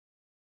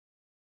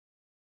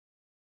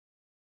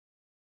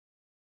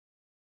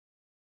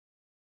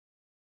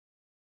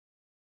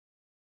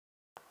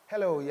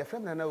Hello, your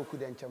friend Nana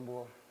Okude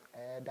Nchambo.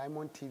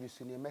 Diamond TV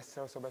so ne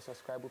mesel so be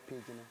subscribe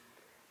page no.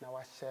 Na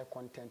wa share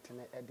content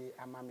ne ede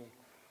amame.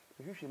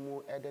 If you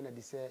mu ede na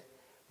di se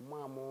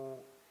mo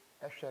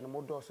ehwe no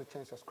mo do so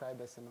chen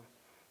subscribers no.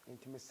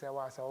 Enti me se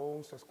wa sa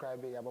o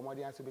subscribe ya bo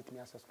modern so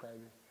betimi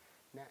subscribe.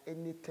 Na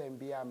anytime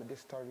bia me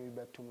this story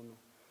betum no.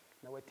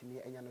 Na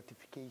watimi enya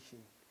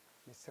notification.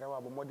 Me se wa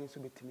bo modern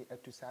so betimi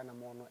atusa na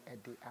mo no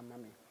ede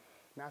amame.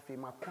 Na afi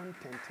ma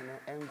content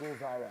no engo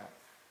viral.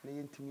 Na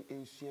yentimi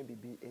ensua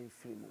bibi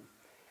enfiri mu.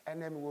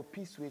 Enem wo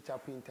Peace Way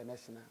Chapel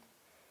International.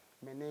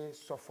 Mene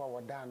sofa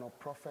wadano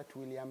Prophet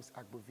Williams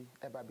Agbovi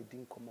eba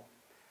bedin komo.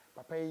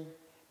 Papa yi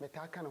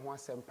metaka ne ho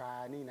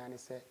asempa ni na ne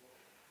se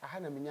aha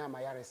na menya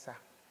amayaresa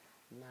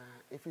na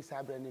efi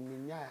sabre ne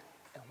menya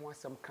ho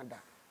asem kada.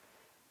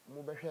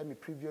 Mo behwe me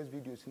previous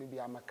videos ni bi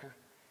amaka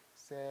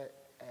se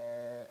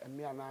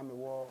me ana me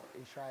wo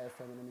Isha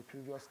FM no me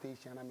previous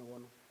station na me wo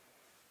no.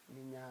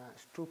 Menya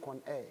stroke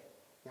on air.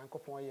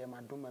 Nyankopon ye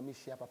madom ma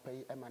mehia papa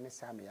yi ema ne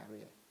sa me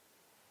yare.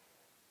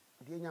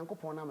 Die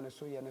Nyankopon na me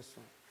so ye ne so.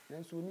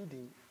 Nanso oni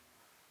din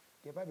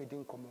ye ba be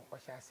din komo o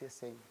hya ase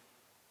sen.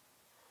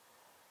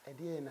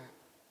 Ede na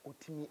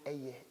otimi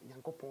eye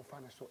Nyankopon fa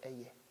na so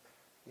eye.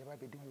 Ye ba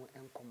be din ho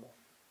enkomo.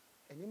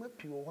 Enima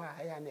piwo ho a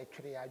aya na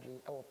etwere ya adwen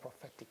e wo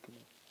prophetic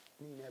ni.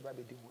 Ni na ye ba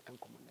be din ho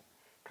enkomo ne.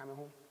 Ka me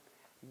ho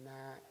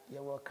na ye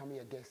welcome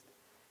your guest.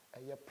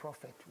 Ye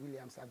Prophet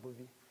Williams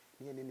Agbovi.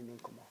 Ni ne ne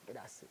enkomo. Get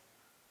ase.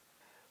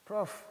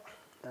 Prof,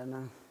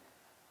 Ana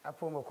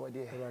apomo ko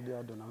de. Awurade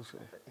adom anso.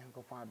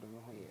 Yankopon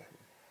adom ho ye.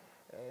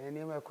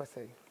 Eni ma ko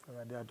sei.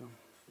 Awurade adom.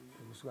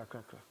 Ebusu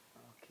akrakra.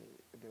 Okay,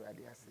 de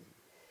wadi ase.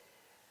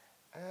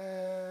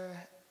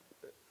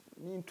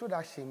 Ni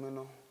introduction me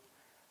no.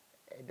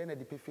 Den na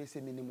di pefe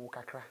se minimum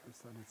kakra.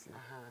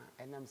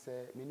 Aha, enam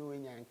se me no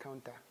nya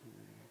encounter.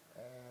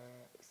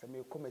 Se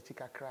me ko machi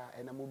kakra,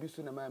 enam obi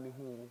so na ma me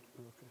hu.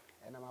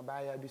 Enam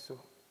abaya bi so.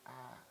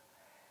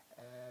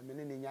 Me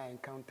ne nya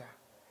encounter.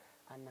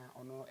 Ana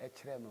ono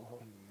ekire me ho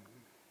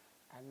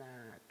ana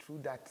through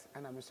that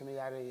ana me so me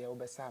yare ye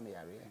obesa me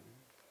yare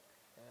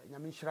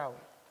nyame nhyirawo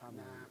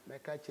na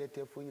meka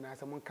chetefo nyina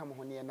asem nka me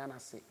ho ne na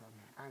nase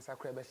ansa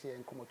kra be hye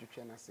enkomo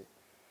twetwe na se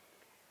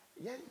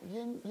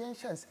yen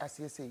chance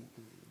asese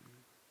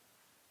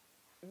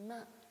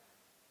na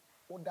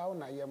odawo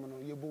na yem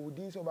no ye bo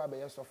wudin so ba be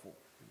yesofo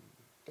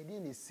edi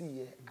ne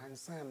siye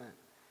ansa na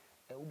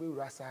wo be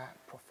wurasa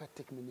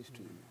prophetic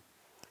ministry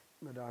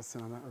me da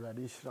asana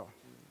Awurade nhyirawo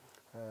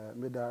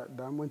me da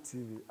Diamond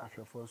TV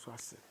ahwefo so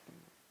ase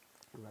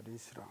Awurade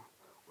nhyira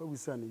wa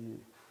busa ne yi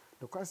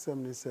the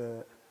question is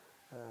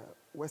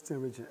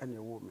Western region any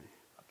woman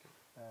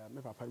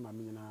me papa ma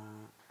me nyina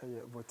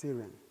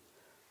Voltarian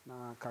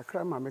na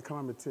kakra ma me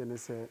kama me te ne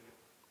se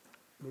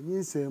me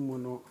nyinse mu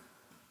no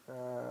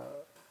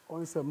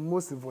on se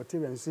most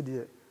Voltarian so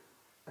de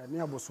ne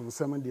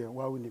abosomsam de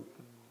wa woni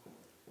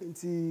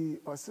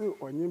nti o se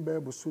onye ba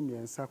bosom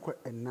yensa kwa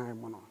enan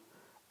mu no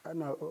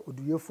ana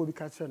oduyefo bi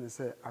ka kire ne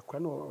se akwa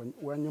na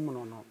wanyem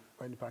no no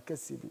onipa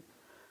kase bi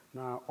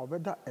na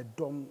obeda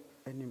edom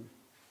anim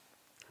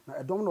na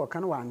edom no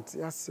kan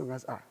wante ase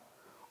ngas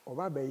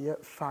oba be ye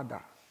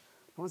father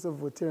no se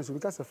Voltarian so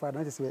because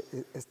father na say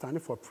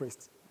stand for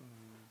priest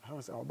how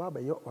say oba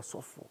be ye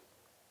osofo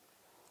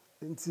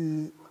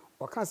nti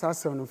o kan sa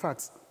asem in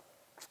fact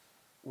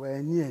we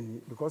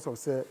ani because of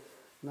say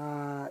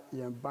na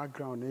your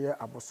background ye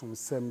abosom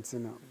 17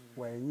 na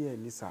we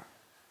ani sa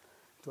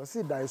to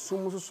see that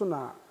so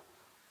na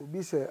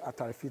obi say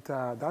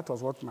atarifita. That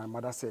was what my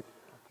mother said.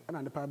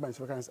 And the parents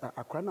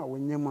akwa na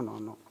wonyem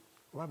no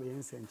wa be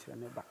yensenkyere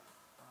ne ba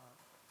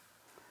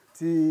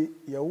ti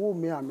ye wo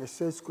me a me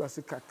share school as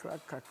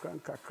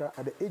kakra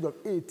at the age of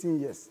 18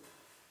 years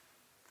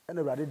and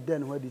Awurade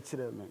den ho adi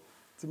kire me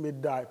ti me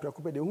die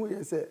prekope de hu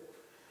ye say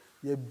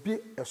ye bi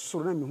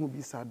esoro na me hu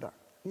bi sada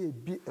na ye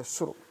bi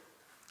esoro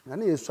na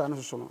na yesu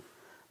anu so no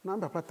na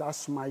papa ta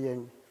asoma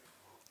yen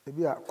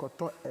ebi a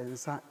koto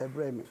ensa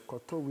ebreme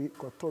koto wi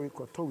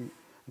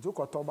nti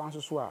koto ba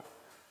nso so a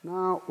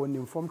na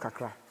onim form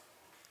kakra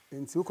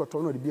nti koto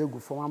no de bi egu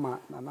form ama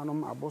na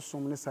nanom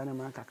abosom ne sane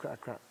ma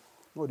kakra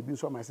na de bi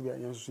nso ama se bi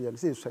anyen so ye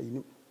se esu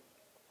ayinim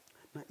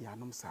na ya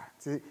nom sa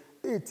ti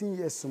 18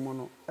 years mo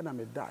no na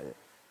me dae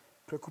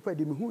prekopa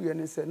de me hu ye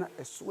ne se na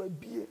eso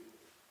abie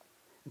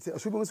nti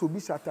eso bi so obi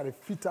shatare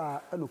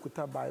fita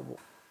anokuta bible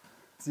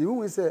ti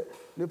hu se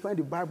ne pan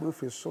the bible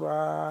fe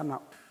sora na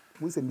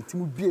mu se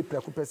mitimu bie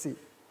prekopa se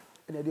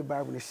na de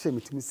bible ne hye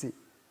mitimu se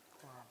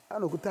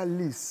anokuta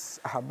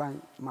list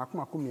ahaban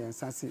makomakom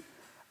yensa se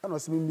ana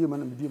so mbie ma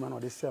na mbie ma na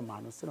de hye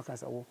ma no se no kan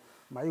se wo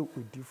ma ye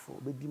odifo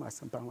be di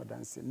masempa ho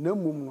danse na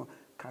mum no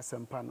ka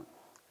sempa no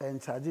en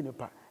charge ne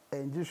pa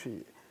en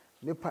gihwe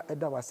ne pa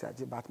eda wase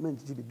age but man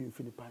gigi be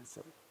mfi ne pa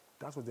nsem.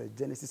 That was the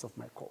genesis of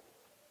my call.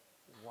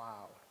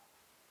 Wow.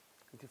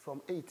 Until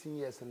from 18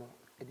 years no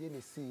e dey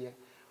ne see ye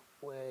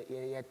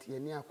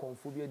ni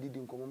akonfo bi adidi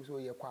nkomom so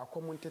ye kwa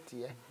akomo ntete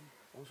ye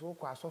nso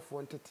kwa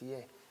asofo ntete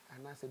ye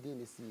ana se dey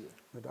ne see ye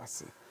Me da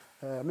se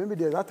maybe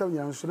the that time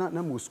yan so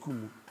na mo school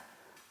mu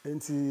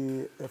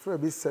Enti efra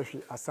bi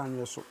sehwe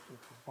asanye so.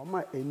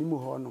 Oma enimu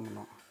ho nom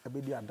no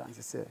ebedi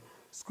adanse se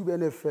school be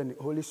na friend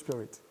Holy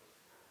Spirit.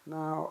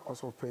 Na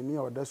also penny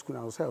or that school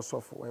na so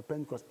sofo we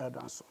Pentecost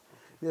elder so.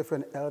 Na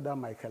friend Elder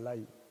Michael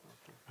Ayi.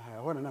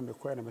 Ho na me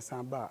koya na me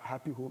san ba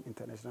Happy Home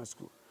International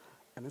School.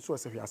 And so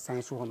sehwe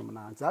asanye so ho nom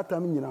na. That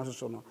time nyina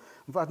so no.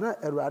 In fact na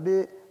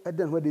Erade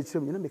eden ho de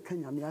chirem nyina me ka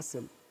nyame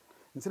asem.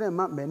 Nti na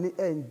ma mani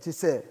enje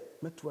se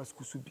meto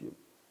school so biem.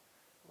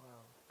 Wow.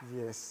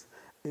 Yes.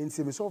 In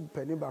me so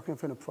penny back in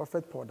front of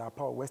Prophet Paul da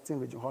Power Western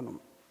Region Honum.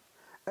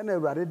 And I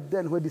read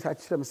then where this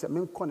actually me say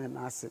me kon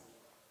na ase.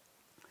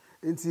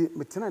 Inti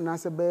me tena na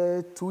ase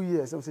be 2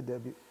 years am say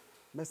Debbie.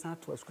 Me san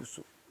to school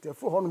so.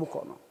 Therefore honum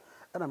ko no.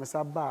 And I me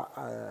say ba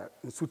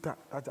Nsuta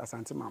that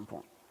Asante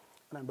Mampon.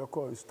 And I be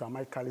call Nsuta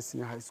Michael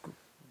Senior High School.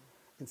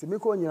 Inti me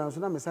ko nyina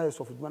so na me say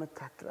so fuduma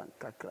kakra.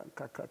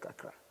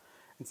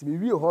 Inti me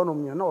wie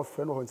honum nyina na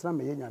ofre no ho ntina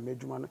me ye nya me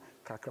adwuma no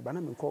kakra ba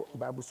na me ko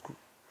Bible school.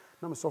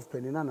 Na me soft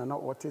penny na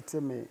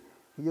otete me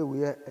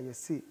we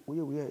ayese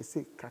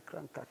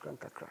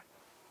kakra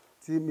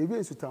ti me bi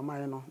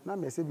Nsutaman no na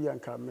me se bi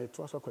anka me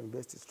to so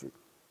University Street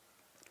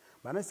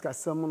ba na sika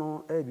sam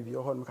no bibi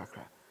ho no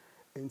kakra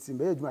enti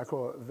me adwuma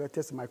ka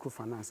Vertex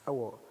Microfinance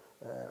awo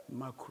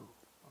macro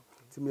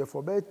ti me for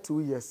about 2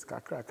 years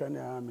kakra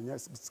na me nya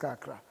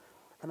kakra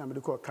ana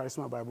me call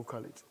Charisma Bible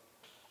College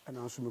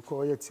ana so me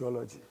call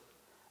theology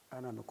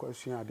ana me call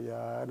suade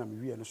ana me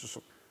wi no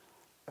so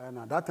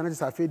ana that time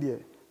just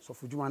afedie so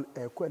for Juman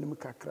ko anim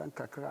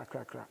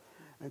kakra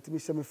and me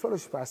share me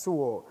fellowship as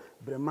wo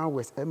Brema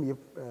West MA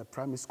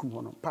primary school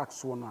hono park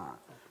so na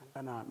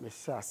ana me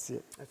share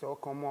ase so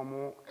come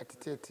on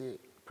etete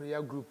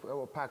prayer group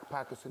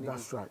park so ni.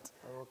 That's right.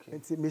 Okay.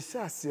 And me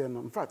share ase no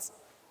in fact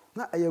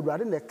na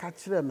ayewrade na ka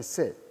kire me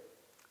say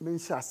me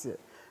share ase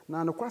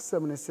na no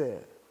kwasem ne say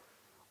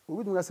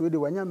obi dum ase we de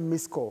wanya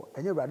miss call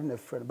enye awrade na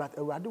frɛ but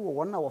awrade wo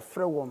won na wo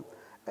frɛ wom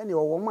ene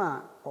wo wom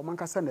a o man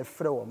kasa na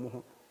frɛ wom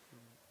ho.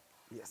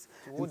 Yes.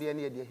 Wo de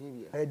na de hia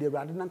bia. De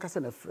awrade na kasa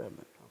na frɛ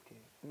me. Okay.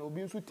 Na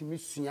obi nso timi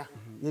sua.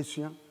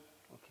 Yesua.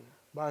 Okay.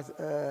 But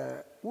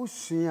wo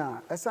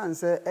sua esan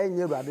se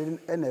enye awrade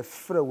na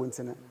frɛ wo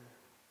ntene.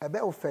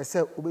 Ebe wo fɛ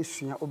sɛ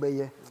obesua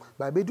obeye.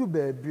 Ba bedu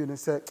ba bi no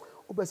sɛ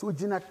obese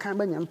ogina kan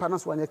ba nyampa na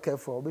so anya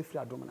careful obefiri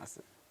adom na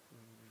se.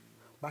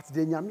 But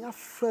the nyame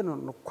afrɛ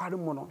no kware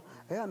mo no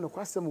eya no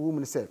kwasɛm wo mu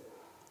ne sɛ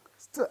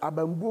still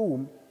abambuo wo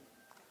mu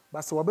ba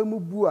sɛ wabamu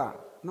bu a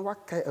na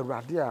waka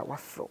awrade a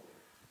wafrɛ.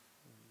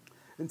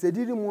 Nti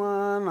didi mu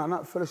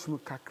na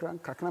fellowship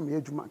kakra me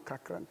adwuma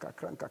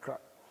kakra.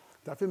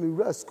 Ta fe me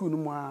wura school no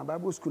mu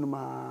Bible school no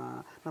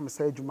ma na me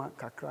say adwuma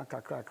kakra.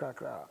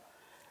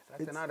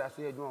 That na da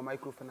so adwuma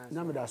microfinance.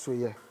 Na me da so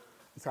ye.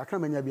 Nti kakra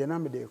manya bia na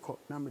me de kɔ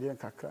na me de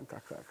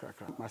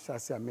kakra. Ma sha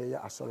se a me ye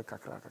asɔre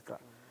kakra.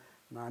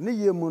 Na ne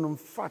ye mu no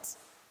fat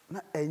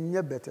na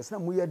enye better na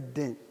mu ye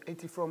den.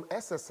 Enti from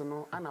SS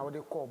no ana we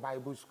dey call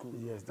Bible school.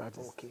 Yes, that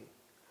is. Okay.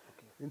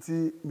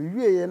 Nti me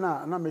wie ye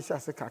na me sha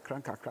se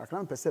kakra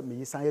na pese me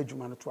yisan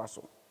adwuma no to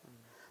aso.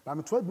 Ba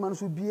me to adwuma no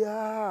so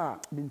bia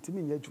me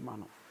ntimi nya adwuma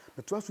no.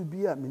 Me to aso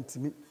bia me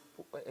ntimi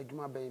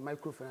adwuma be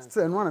microfinance.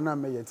 Se no na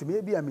me ye ntimi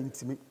e bia me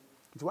ntimi.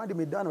 Nti one day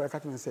me down we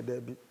catch me say da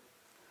bi.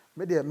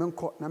 Me de me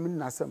nko na me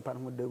na sempa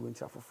no da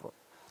wonchi afoforo.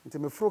 Nti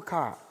me fro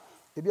car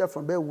e bia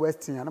from be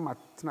western na ma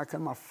tena kan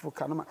ma fro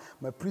car na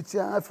ma preach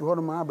afri ho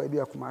no ma ba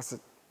bia Kumasi.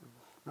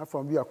 Na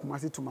from bia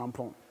Kumasi to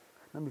Mampong.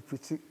 Na me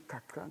preach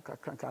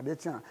kakra de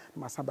tia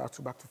na san back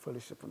to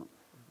fellowship no.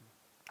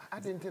 I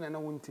didn't na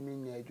wontimi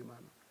nya adwuma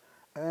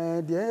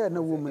no. De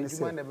na wo me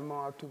say adwuma na be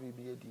ma to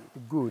bibia di.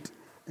 Good.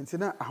 Nti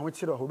na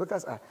ahokire ho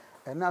because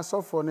na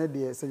sofo no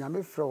de se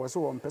nyame frɛ wo se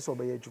wo mpɛ se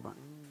obɛyɛ adwuma.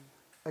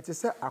 Eti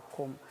se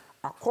akom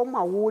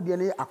a wo de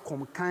ne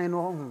akom kan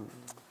no ho.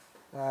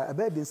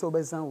 Ebe di se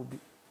obɛsan obi.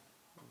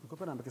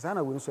 Because na because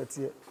na wo nso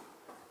tie.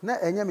 Na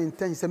enye me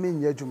ntan se me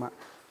nya adwuma.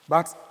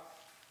 But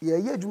ye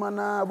adwuma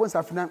na bon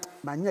safina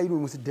manya yiri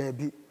mu se da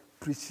bi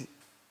preach.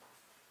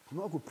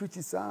 No go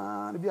preach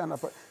sa na bi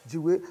anapa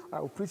jiwe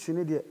o preach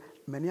ne de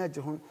mani age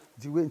ho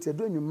jiwe nti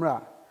do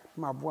nwumra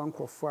ma boa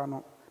nkofo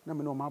ano na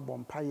me no ma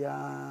bompaya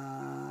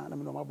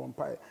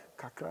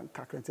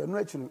kakra nti no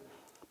achi no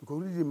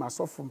because really ma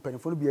sofo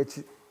mpanifo no bi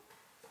achi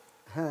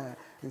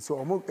nso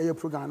omo eye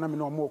program na me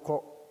no omo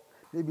kɔ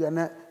na bia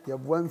na ye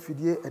boa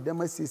mfidie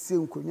edema siesie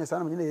nkonwa sa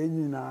na me na ye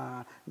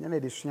nyina nya na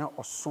de sua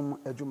osom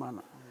adwuma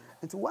na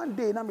nti one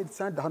day na me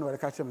san da ho na we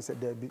ka kye me say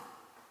da bi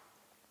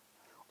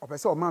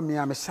opese o ma me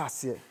a me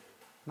hyase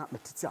na me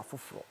tete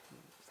afoforo.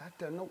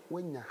 That no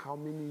when how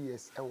many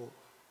years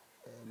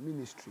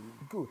ministry?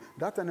 Good.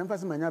 That time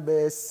emphasis manya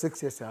be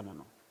 6 years ana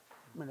no.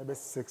 Me be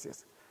 6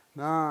 years.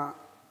 Na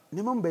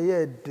ni mo be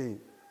ye den.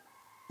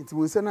 Nti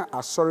wo se na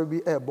asɔre bi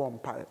e bɔ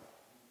mpae.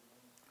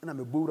 Na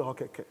me bowura ho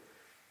keke.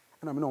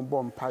 Na me no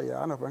bɔ mpae.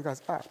 Ana franka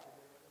say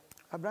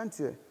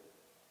abrantie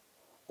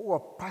wo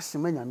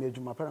passion manya me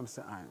adwuma pa na me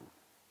say an.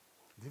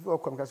 If you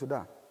come ka so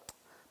da.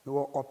 Me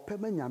wo opɛ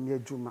manya me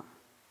adwuma.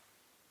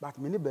 But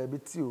me ni ba bi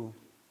ti o.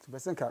 To be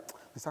senka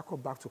me sako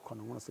back to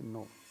kono won say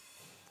no.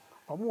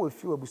 Omo we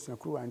fi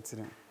obusuakuru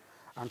antire.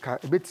 anka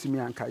ebetimi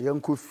anka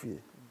yenko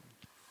fie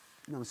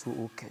na so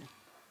okay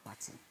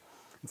but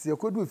nti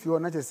yekodu fie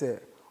na che say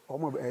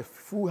omo a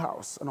full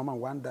house na omo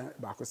one dan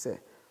ba ko say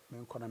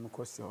men kona me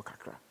ko se o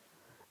kakra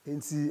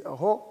nti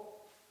ho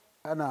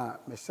ana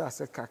me sha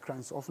se kakra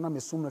nso ofna me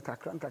sum me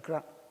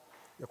kakra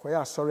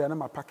yekoya sorry na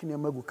ma pack ne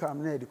magu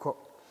kam na ediko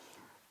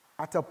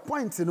at a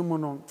point no mo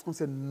no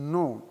say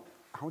no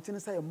ahonche ne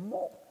say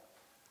more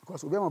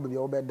because obi am be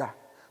obeda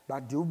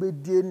but the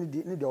obedie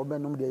ni the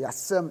obenom de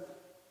yasem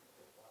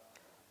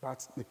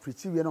but me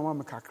preach we na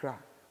ma kakra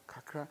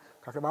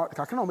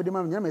na me de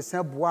ma me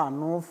sen boa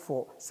no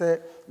for say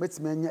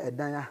metime anya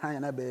edan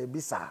ahan na be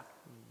bisa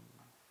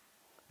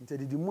nti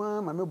didi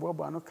mu ma me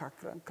boa no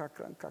kakra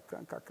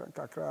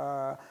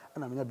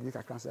ana me nya bi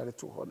kakra say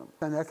to ho no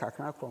na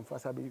kakra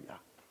konfasa be bia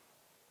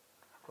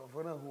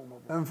konfona hu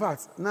mo in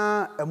fact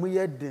na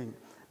amuye den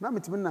na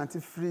metime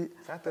nanti free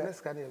Saturday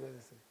scan e be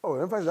say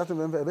oh in fact that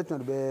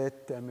be be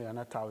 10 million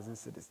 1,000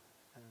 cedis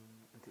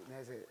nti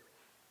na say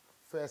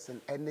first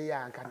and the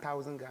year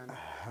 1,000 Ghana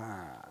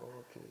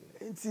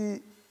okay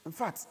nti in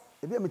fact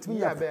ebi metime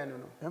ya be no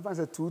in fact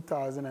say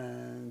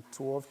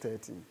 2012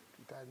 13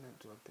 13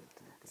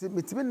 see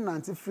metime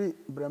nanti free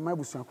brema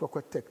busuan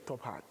kro tech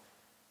top hard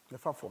the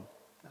platform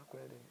na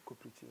kwede ko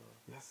preach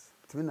yes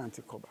metime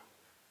nanti koba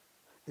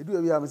edu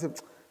ebi am say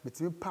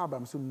metime pa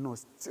ba so no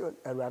still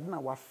erade na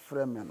wa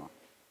frɛ me no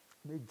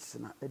be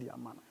gisina e di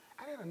ama no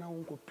ara na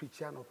won ko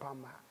preach no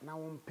pamba na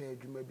won pa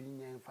adwuma bi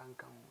nyan fa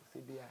nka ho se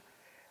bia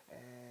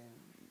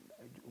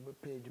obe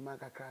pa adwuma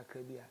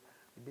kakra bia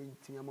be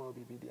tinya ma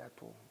obi bi di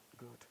ato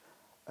good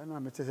ana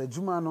me tese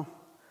adwuma no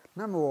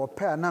na me wo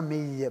pa na me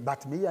ye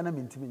but me ye na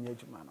me ntimi nya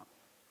adwuma no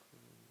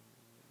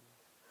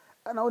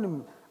ana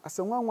wonim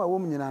asanwanwa wo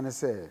mnyina ne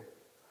se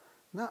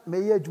na me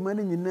ye adwuma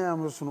ne nyina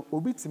am so no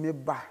obi timi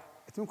ba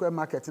etimi ko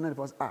market na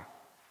because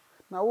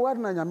na wo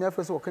adna nyame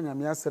afese wo ka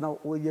nyame ase na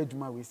wo ye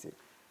adwuma we se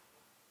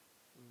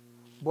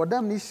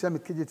bodam ni hia me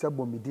kejeta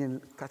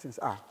bomidin catchings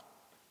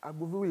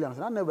Agbovi Williams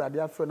na na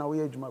Awurade afre na wo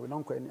ye adwuma we na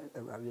nko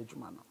Awurade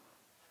adwuma no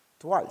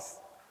twice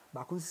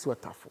ba kun si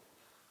watafo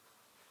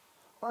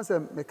once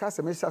me ka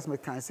se me shas me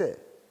kan say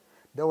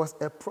there was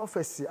a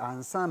prophecy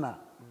ansana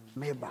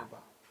meba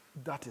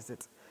that is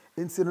it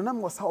inti no na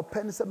me was how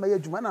pen say me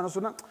adwuma na so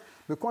na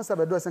me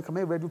concept do say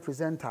come radio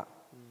presenter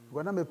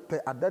go na me pe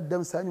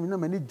adadam sa nyum na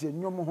me ni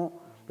gyenwom ho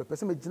pe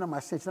pese me gina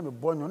machine na me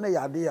bonyo na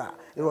yade a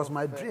it was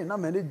my dream na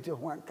me ni gye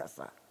ho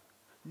ankasa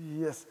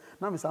yes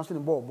na me sanso ni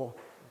bobo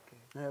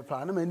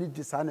pa na me ni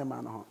gye sa ne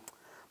ma no ho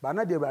ba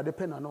na de Awurade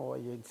pe na no o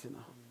ye nti na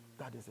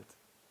that is it.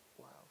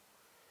 Wow.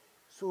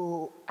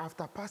 So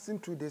after passing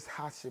through this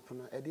hardship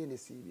no e dey na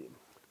see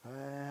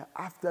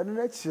after the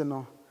next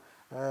no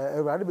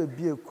Awurade be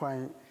bie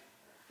kwan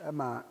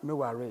ma me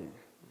ware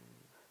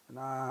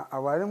na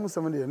aware mu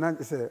some dey na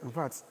say in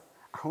fact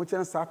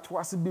ahochen sa to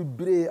ase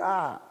bebre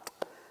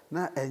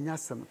na enya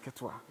sem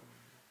ketwa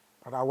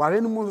but aware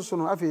no mu so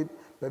no afi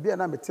ba bia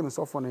na metem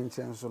sofo no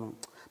nchen so no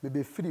me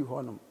be free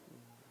ho no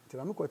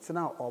tira me ko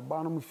tena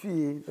oba no mu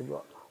fie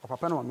o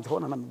papa na me ho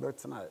na me be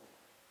tena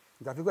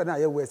nja fi ko na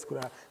ye west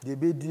kura de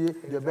be die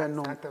de be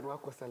no Satan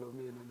akọ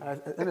Salome no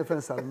ene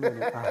fen Salome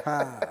no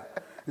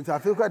nja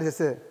fi ko de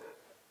say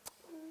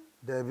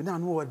de bi na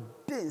no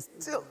dey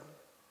still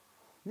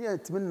ni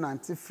etimi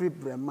nanti free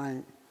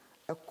breman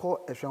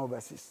ekọ ehwan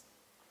overseas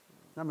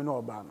na me no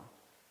oba no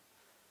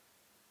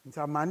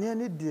nta mane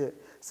ni de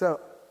so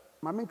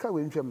mame nka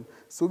we ntwam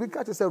so obi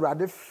ka che say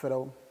Awurade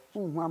frɛw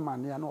unhu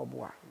amane na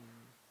oboa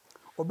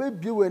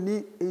obebie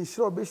wani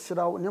enhyira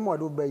obehiraw ne ma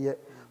wode obeye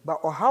ba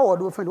oha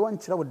wode ofende won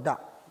kyerɛ wo da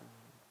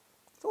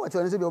so what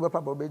you say be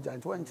obepa ba obeja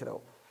nti won kyerɛ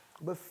wo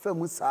obefa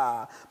mu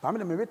saa ba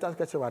me weta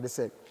ka kyerɛ Awurade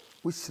say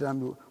wo hyira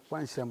me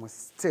wan hyira mo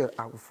still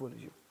I will follow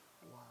you.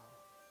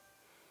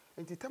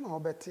 Enti tema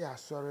obete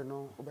asori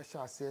no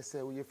obehya ase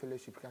se wo ye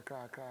fellowship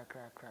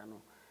kakra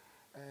no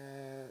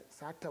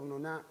satam no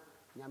na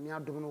nyame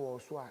adom no wo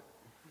so a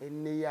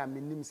enne ya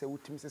menim se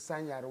wutim se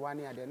sanyarwa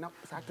ne ade na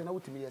satam na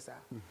wutim yesa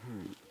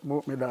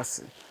mo me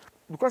dase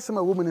because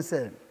my woman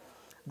say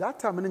that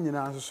time no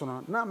nyina so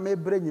no na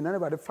mebre nyina ne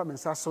ba de fa me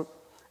nsa so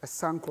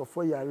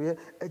sankrofo yare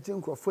agye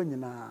nkrofo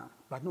nyina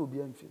but na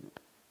obi amfi no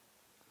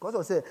because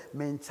I say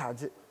me in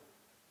charge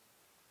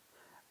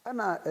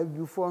ana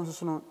abufo nso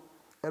so no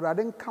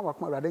Awurade nka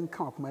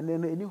wakoma ne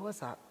eni ho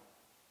sa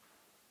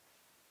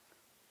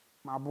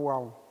ma boa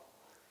wo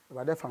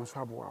Awurade fa nso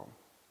aboa wo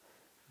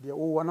de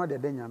wo no de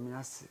nyame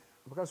ase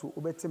because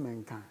obeti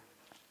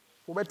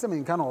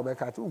menka na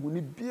obeka ti hu ni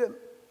bie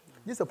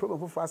this a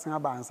problem for asan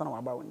aba ansa na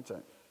waba wo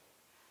nchen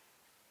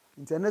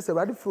nti na se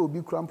Awurade fro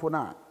obi krampo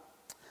na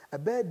a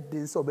bed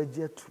din so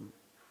obegye atum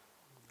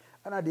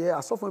ana de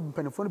asofo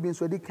mpanifo no bi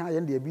nso edi kan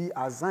ye de bi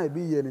azan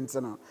bi ye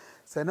nti no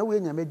se na we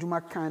nyame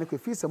dwuma kan ne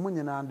kwefi se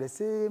munyina the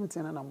same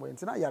thing na mo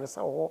nti na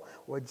yaresa ho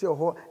oje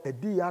ho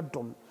edi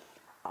adom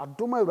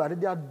Awurade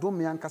de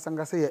adom yan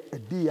kasangasa ye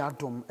edi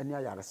adom eni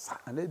yaresa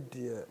na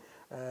de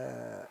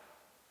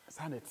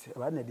sanity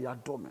Awurade na de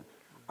adom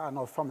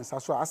na ofam sa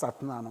so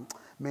asatena no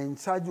me in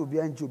charge obi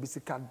anje obi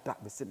sika da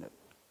be se ne.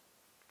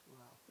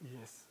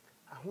 Yes.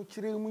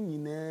 ahokyere mu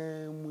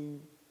nyinaa mu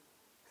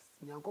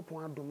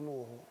nyankopɔn adom no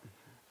wɔ hɔ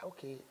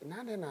okay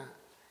na de na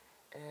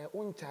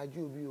on charge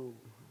obi o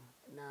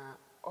na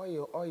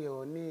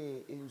oil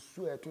ne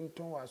nsu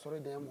etonton wa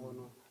asɔre dan mu hɔ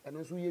no ɛno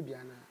nso yɛ bi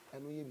ana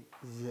ɛno yɛ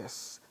bi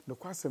yes the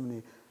question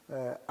ni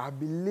I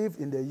believe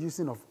in the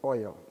using of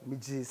oil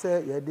miji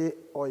say ye de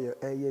oil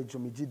ye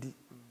dwomigidi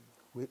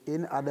we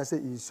any other say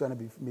nsu na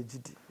be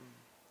megidi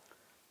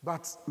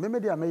but me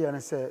de ameye ne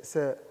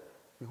say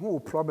me hu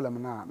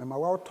problem na me ma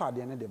wa to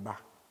ade ne de ba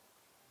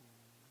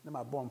na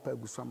ma bɔ mpa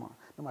agusama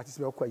na ma tise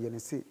be kwa ye ne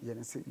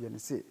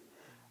se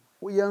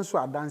wo ye nso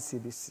adanse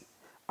besi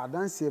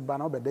adanse ba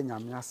na obede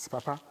nyame ase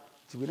papa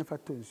jibi ne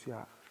fato nsu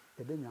a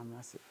ede nyame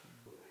ase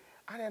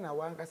are na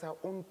wankasa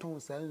onton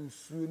sa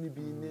nsuo ni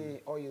bi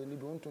ne oil ni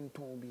bi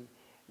ontonton bi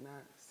na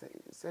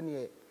se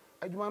ne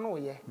adwuma no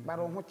ye ba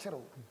ro ho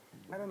kyerɛw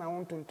are na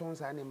ontonton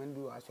sa ne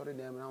mandu asɔre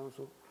dem na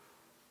nso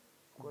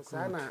ko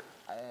sa na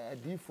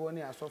adifo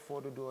ne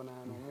asɔfo dodo na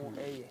no mo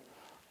eye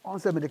on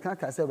se me de kan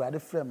ka se Awurade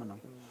frem no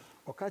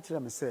o ka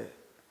kyerɛ me se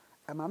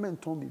e ma me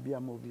nton bibia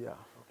ma obi a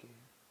okay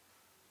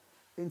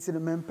enti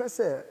me mpɛ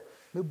sɛ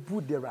me bu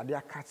de Awurade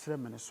aka kyerɛ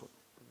me ne so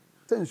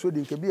se nsuo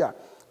de nke bi a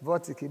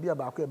vortic bi a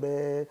ba ko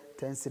be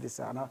 10 cities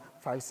na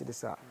 5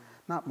 cities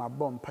na ma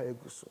bɔ mpa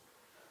egu so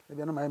e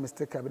bia na my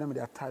mistake abi na me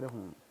de atare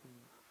ho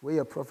we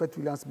your Prophet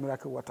Williams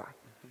miracle water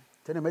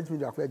tell me me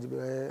do akwa be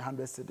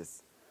 100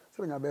 cities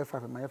so nya be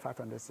 5 my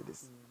 500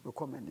 cities we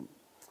come anim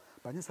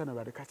but you say na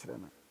Awurade ka kyerɛ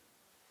me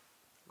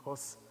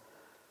because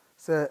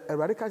say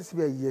Awurade ka kyerɛ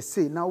be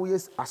yesi na wo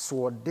yes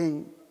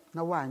asɔden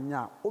na wa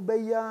anya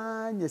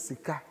obeya nya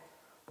sika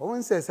but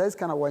when say size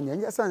kana wanya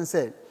nya san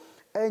say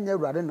enya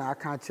Awurade na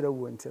aka kyerɛ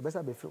wo nti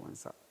besa be firi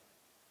wonsa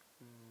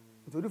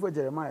nti for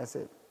Jeremiah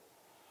say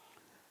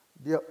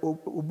de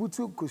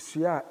obutu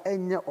kosua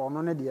enya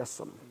ono ne de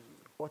so no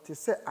o te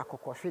se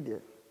akokɔhwe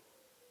de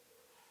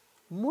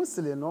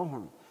Muslim no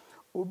ho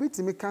obi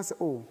timi ka se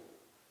o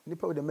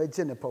nipa wo de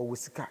magye ne pa wo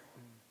sika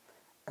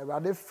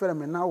Awurade frɛ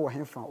me na wo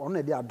hefa ono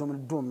na de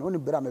adom dom no ne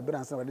bra me bra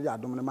nsa Awurade de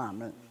adom ne ma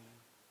me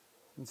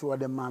nti wo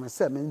de ma me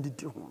se me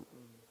ndidi ho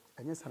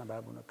enye sana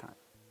Bible no kan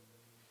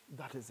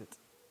that is it.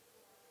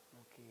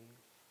 Okay.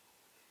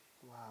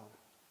 Wow.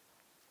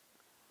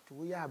 To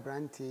we are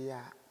brandy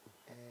ya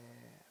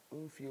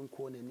unfi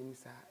nko nanim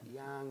sa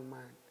young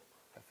man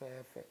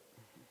fefe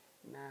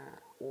na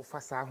wo fa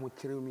sa ho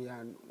kire nu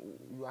ya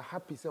you are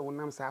happy say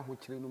wonam sa ho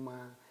kire nu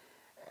ma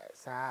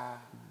sa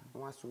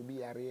no aso bi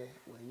yare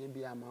wanye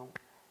bi ama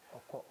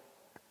okọ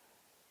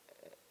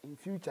in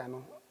future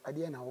no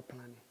ade na wo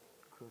plan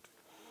good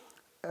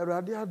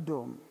Awurade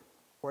adom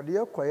wode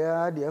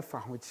yakoya de fa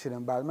ho kire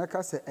ba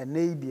meka se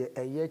enei de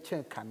eye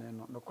kyen kane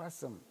no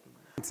kwasem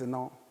nti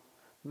no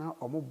na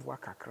omobua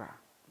kakra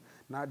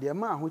na de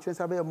ma ho kire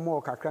sabe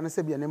mo kakra na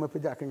se bia na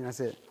mapagya akanya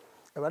se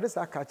Awurade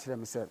sa ka kire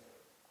me se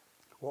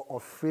wo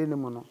ofre ne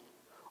mo no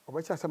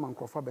obecha se man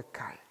krofo be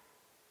kai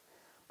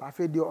ba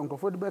fe de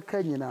onkrofo de be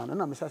kai nyina no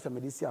na me sha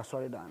me de si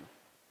asori dan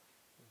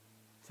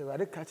se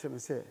Awurade ka kire me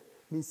se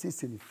mi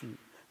sisi ni fi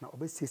na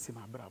obesisi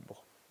ma brabo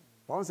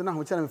ba se na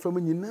ho kire me fam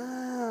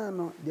nyina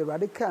no de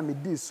Awurade ka me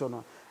di so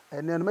no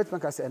ene no metima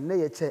ka se ene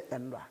ye che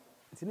enra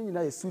nti ni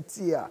nyina ye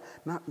suti a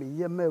na me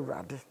ye ma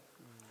Awurade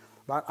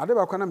ba ade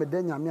ba kwa na me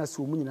da nyame ase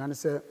omu nyina ne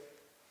se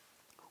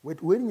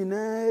we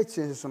nyina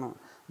che so no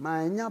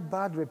ma nya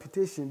bad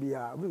reputation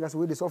bia we gas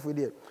we dey software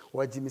there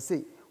wa ji me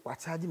say wa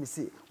charge me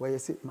say wa ye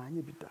say ma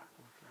nya bida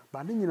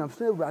ba ne nyina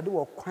so Awurade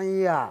wo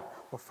kwan a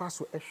wo fa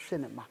so ehwe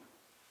ne ma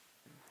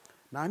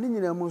na ne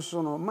nyina mu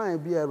so no man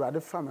bia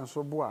Awurade fa me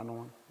so bo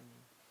ano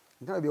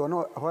nka bia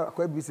ono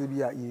akwa bi se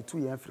bia ye tu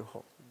ye afri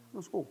ho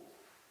no so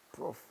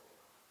prof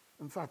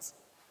in fact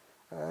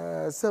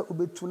se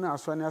obetu na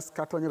aso na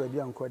scatter nya ba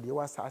bia nko de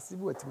wa saase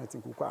bi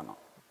watimati kuku ano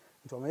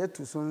nti o ma ye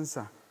tu so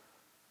nsa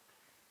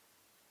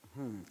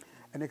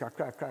ene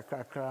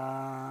kakra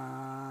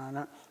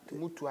na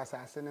mutu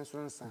asase ne so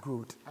nsa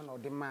good ana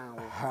ode ma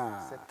wo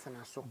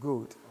setena so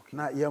good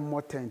na ye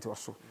more tent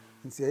oso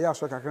nti ye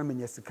aso kakra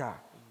menya sika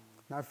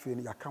na afi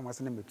ne yaka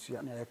wase na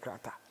metua na ye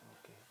krata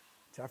okay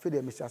ti afi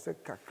de me hyase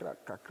kakra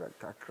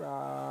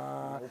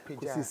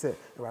kusi se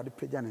Awurade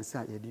pagya ne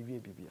nsa ye de wie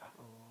bibia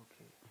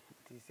okay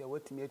ti se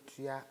watimi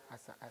atua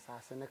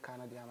asase ne ka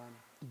na de ama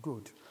no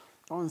good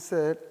on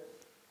said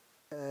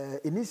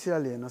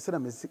initially no said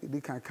me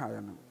di kan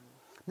no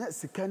na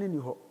sika ni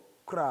ho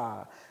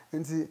kra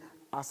nti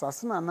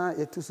asase na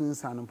yetu so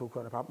nsa no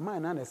pokora papa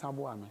man na esa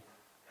bo ame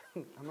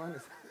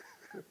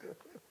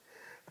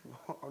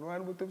ono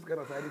anu botom sika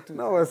na side tu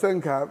no we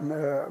senka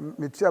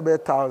me tia be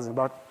 1000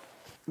 but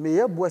me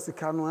ye bo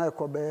sika no e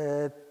ko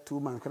be 2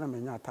 months kana me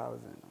nya 1000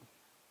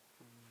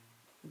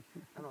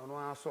 ana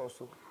ono aso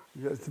so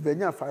yes be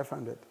nya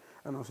 500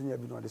 ana so nya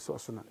bi no de so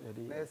na ye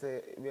de na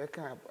say we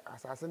kan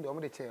asase de o mo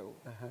de che o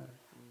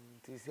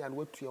ti si an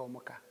watua o mo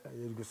ka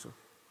ye go so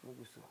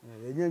muguso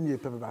ye nya nyi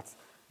pepe but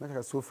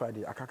make so far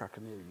de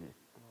akaka na ye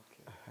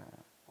okay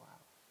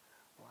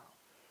wow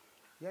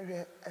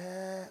ye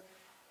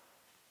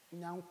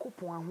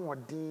nyankopon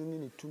ahoɔden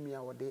ne tumi a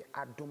wɔde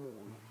adom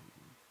wo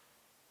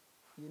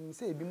yin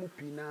say bi mu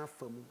pina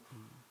famu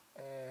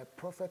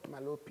Prophet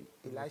Malopi,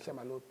 Elisha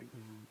Malopi,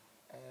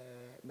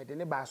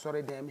 medene ba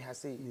sorry dem ha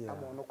say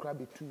am ono kra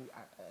betu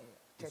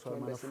church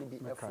members ni bi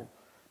efo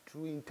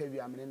through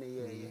interview amene na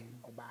ye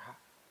oba ha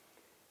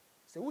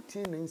se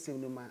wuti na nsem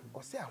no ma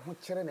o se aho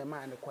kire na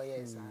ma ne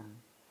koye sa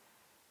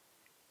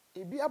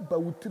ebi aba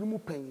wutiri mu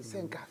pen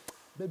se nka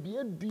ba bi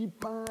adi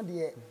pa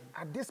de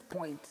at this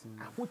point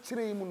aho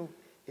kire mu no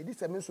edi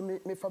se me so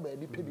me fa ba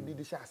bi pe bi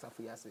di sha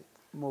asafo yase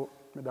mo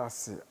me da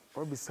se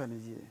obi sane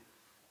ye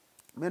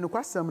me no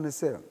kwasam ne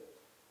se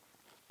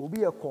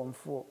obi ye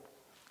komfo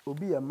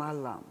obi ye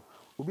malam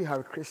obi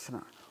Hare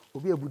Krishna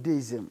obi ye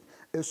Buddhism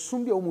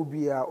esum bia omo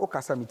bia o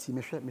kasa meti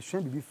me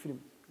hwe bibi firim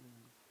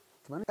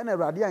tman na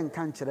awrade an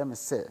kan kire me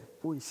se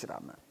o nhira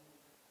me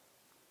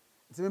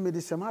tme me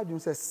di shama adwum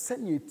se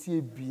sene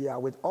etie bia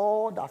with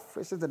all the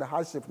afflictions and the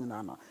hardship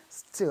na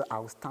still I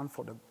will stand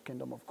for the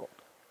kingdom of God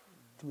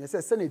tme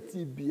se sene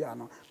etie bia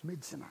no me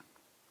gina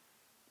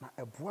na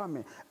eboa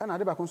me na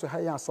ade ba kon so ha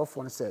ya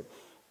asofo no se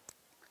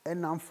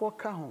enamfo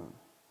ka ho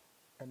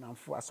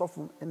enamfo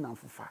asofo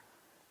enamfo fa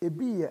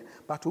ebi ye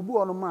but obi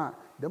ono ma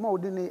dem a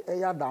wodi ne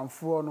eya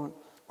damfo no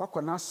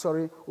kwakona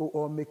sorry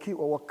o meki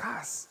o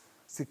cars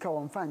sika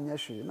won fa nya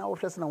hwe na wo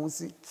hwese na won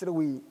si kire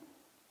we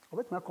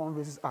obetima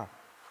converses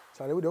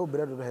sorry we dey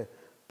bread do he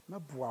na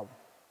boa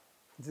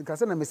nti ka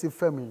se na mesi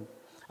family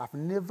I've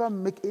never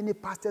make any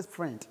pastor's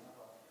friend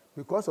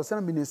because of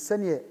some minister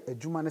senior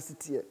adwuma na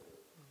sitie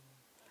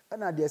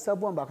na de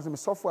sabon ba ko se me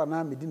software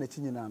na me di na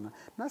chinyina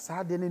na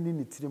sa de ne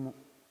ni tirimu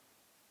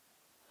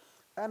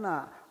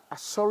na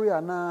sorry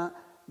ana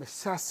me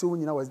shase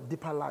wonyina was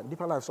deeper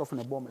life so for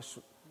na bomb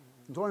so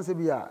don't say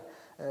be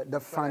the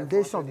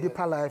foundation of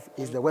deeper life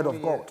is the word of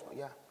God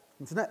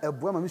nti na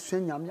eboa ma me hwa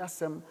nyame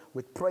asem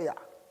with prayer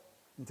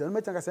nti na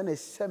me tanka say na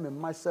hye me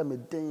ma hye me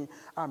den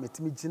me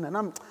timi gina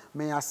na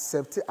me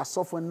accept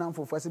asofo nam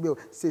for say be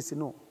say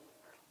no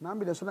na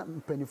me de so na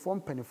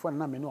mpanifo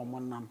na me ne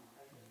omonam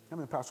na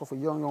me pa asofo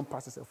young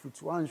pastors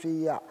afutu wan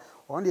hwe ya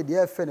on de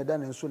efe ne da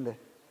ne so le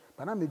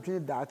ba na me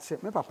dwene da ache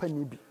me papa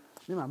ni bi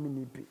me ma me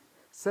ni bi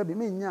sabi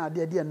me nya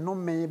ade ade no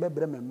me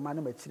bebre me ma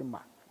na ma kiri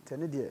ma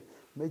tene de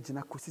me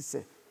gina kosi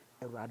se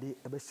awrade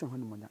ebe hye ho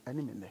ne monya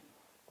ene me ne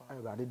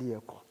awrade de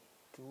yeko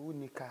to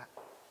unika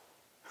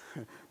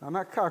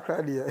na ka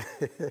kra de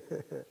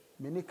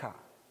me nika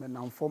me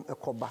nam form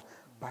ekoba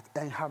but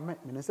en ha me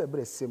ne se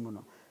bre semu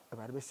no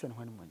awrade be hye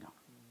ho ne monya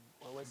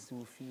wasi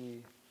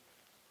ofie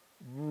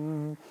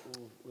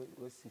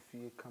wasi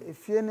fie kam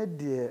efie ne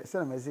de se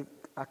na mezi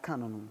aka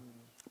no no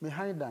me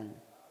han dan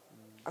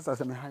asa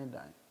se me han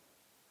dan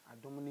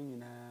adom ne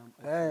nyina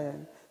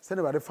se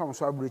na bare fam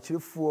so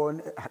aburechirefuo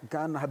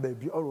Ghana ha ba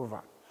bi all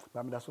over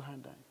ba me da so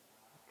han dan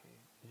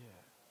okay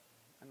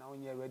ana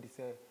onye ready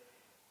say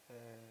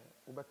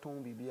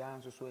ubeton bibia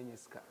nso so anya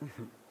sika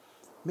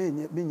me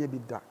nye bi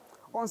da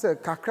on se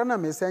kakra na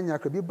me se anya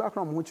kra bi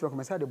background mo chiro ko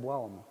me se de boa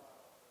wo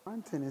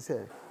Anthony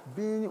said,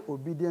 being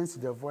obedient to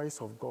the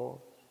voice of God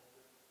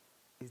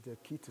is the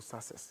key to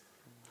success.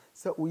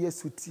 So we are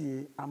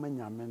suti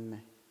amanyamene.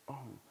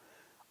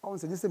 Oh,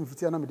 say just me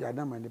fitia na me di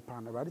adam and the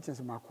pan. But chance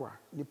makwa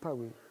nipa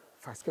we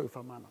fast we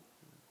famana.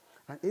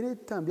 And any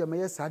time be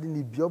my sad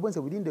ni bi obon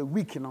say within the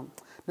week no,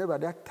 never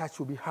that touch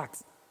will be hard.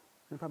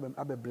 Nipa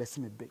be bless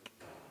me big.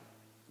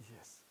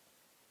 Yes.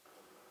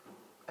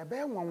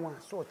 Ebe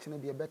nwanwa so chine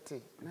de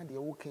bete na de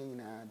wo kan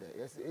nyina de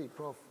yes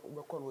prof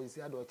we call we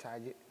see ado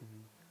charge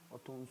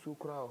oton su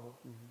kra ho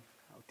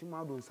otima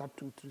ado nsa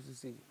tutu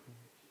sisi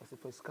ose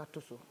fasika to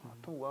so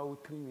oton wa wo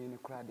trinwe ne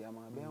kra de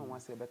ama be nwanwa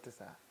se bete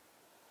sa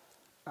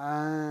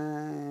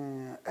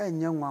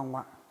enye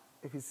nwanwa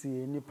efisi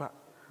nipa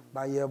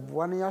ba ye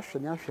boa ne ya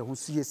hwe ho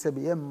sie se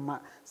be ye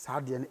ma sa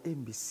de ne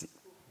embisi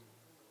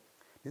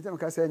nitam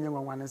ka se enye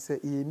nwanwa ne se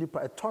ye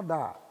nipa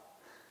etoda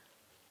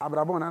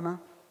abrabon nana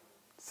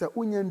se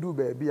unye ndu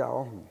ba bia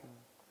oho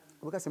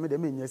obi ka se me de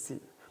me nya si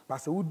ba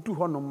se wudu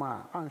ho no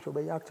ma anhwe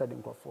be ya actually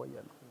nkofo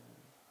ye no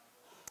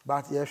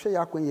but ye hwe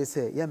ya kwen ye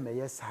se ye me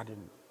ye sade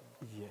no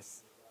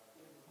yes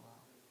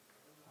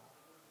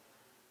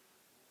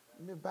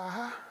me ba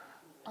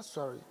ha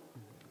sorry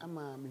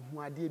ama me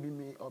hu ade bi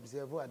me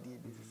observe ade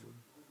bi so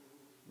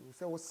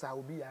se wo sa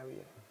obi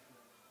yare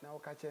na wo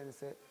ka che ne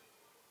se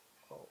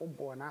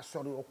obo na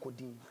sorry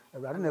okodin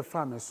awrade na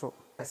fa me so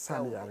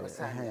esane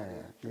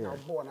yare na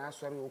obo na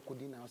sorry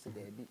okodin na wo se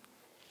da bi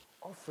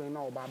offering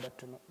na oba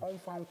beto no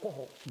onfa nko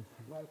ho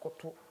na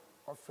onkoto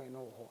offering no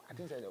ho I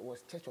think that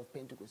was Church of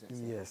Pentecost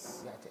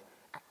yes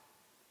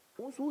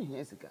also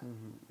here sika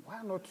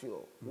why not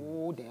your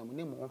dem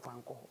name onfa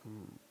nko ho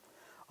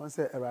on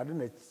say awrade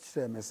na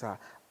kire me sa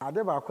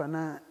ade ba kwa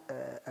na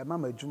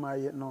mama adwuma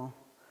ye no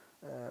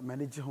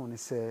manage ho ne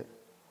say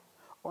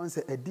on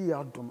say edi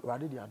adom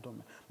awrade di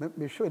adom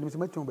me show dem say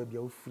matin ba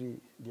bia wo free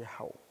dey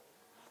how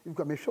if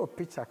you me show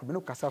picture ko me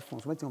no kasa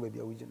phone so matin ba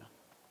bia wo gina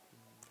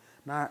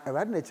na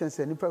awrade na kire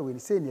say nipa we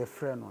say ne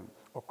frɛ no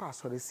okwa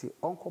asore si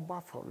onko ba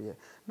fɔre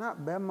na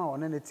be ma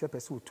one ne tie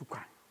pese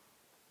otukwan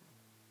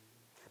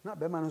na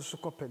be ma no so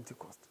ko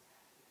Pentecost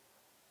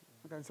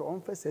Meka say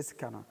on first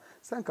sika no.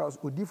 Sanka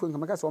odifo nka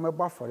meka say o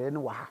mebo afore ne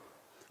wa ha.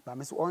 Ba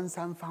me say on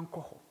san fan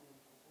kɔ hɔ.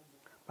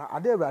 Ba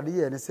ade Awurade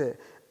ye ne say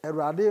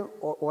Awurade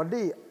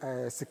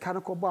ɔde sika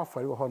no kɔbɔ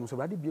afore wɔ hɔ no so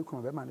Awurade bie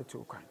kuma be ma ne to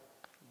kwan.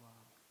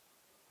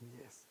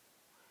 Yes.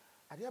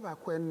 Ade ba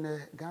ko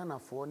en Ghana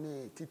fo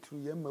ne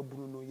titru ye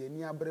mabunu no ye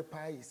ni abre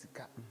pa yi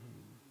sika.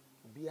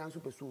 Bi anso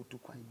pese otu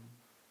kwan.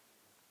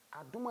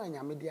 Adom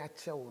anyame de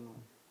akyɛ wo no.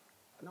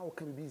 Na wo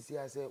ka bi zi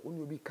ase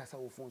oni obi kasa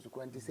wo phone so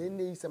ko nti se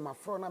ne yi se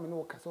mafro na me ne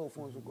wo kasa wo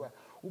phone so ko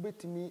wo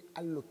betimi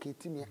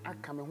allocate me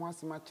aka me ho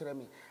asema kyerɛ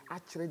me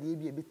akyerɛ de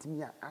bi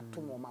betimi ato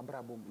mo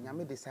mabrabom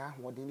nyame de sa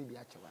ahoden ne bi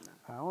akyɛ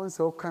wana. I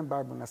say o kan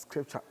Bible na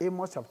scripture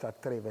Amos chapter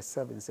 3 verse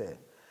 7 say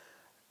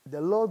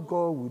the Lord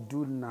God will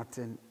do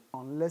nothing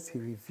unless he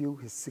reveal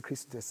his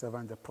secrets to the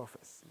servant the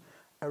prophets.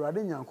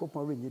 Awurade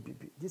Nyankopɔn we nye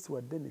bibi this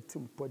word de ne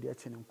tim podi a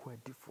kyene nko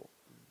adifo.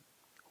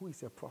 Who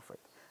is a prophet?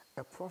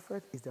 A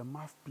prophet is the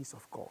mouthpiece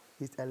of God.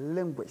 He's a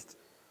linguist.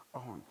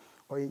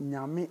 Or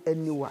nyame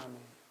aniwa.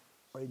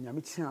 Or nyame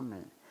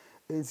chiame.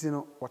 Ensi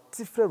no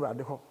watifre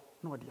Awurade ho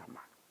na odi ama.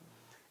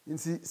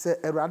 Ensi se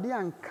Awurade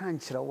anka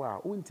nkyerɛ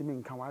wa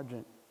untimi nka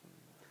wadwen.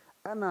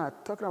 And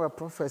talking about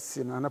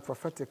prophecy and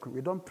prophetic,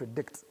 we don't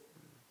predict.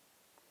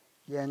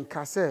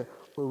 Yenka say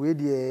we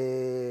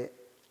dey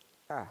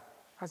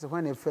as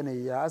when a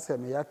friend ya say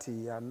me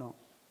yati ya no.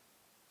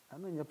 I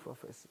know your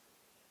prophecy.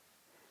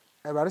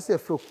 Awurade say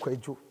feel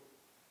kwadwo.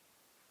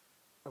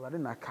 Awurade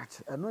na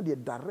catch. I know the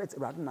direct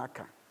Awurade na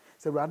ka.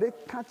 Say Awurade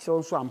catch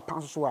also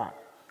ampa so a.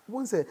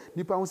 Won say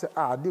nipa won say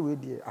dey we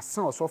dey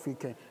asan osofo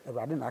ken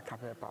Awurade na ka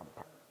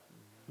pampa.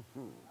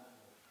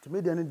 To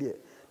me dey no dey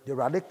the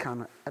Awurade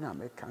kan na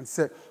me kan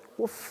say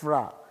wo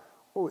fra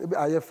e be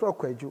aye fra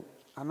kwadwo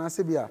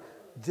anase bia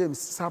James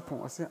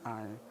Sapon say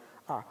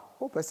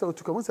wo pese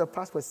otuka won say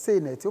passport say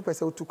na ti wo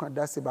pese otuka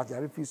da say ba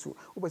yare fi so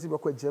wo pese be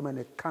kwa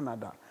Germany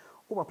Canada.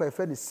 Oh, papa, if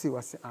any see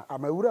was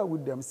I'm a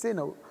with them, say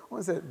no,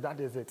 one said that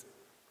is it.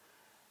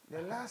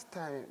 The last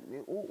time,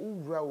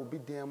 will be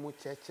there more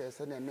churches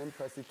and an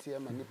university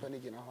and Nippon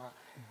in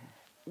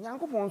a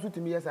Yanko wants to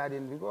me as I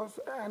didn't because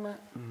I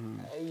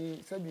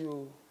said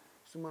you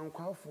suman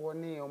kwa for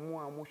ne or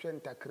more motion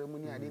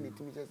takremuni I didn't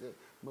to me just say,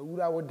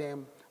 Maura with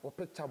them or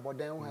picture about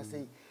them has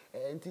say,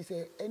 and he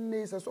say,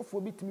 any so for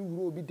bit me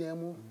will be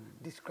demo,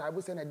 describe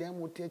us and a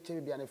demo teach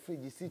be on a fridge,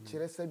 you see,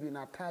 Cheresabi and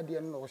a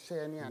tardian or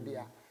share any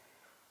idea.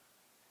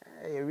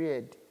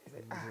 Read.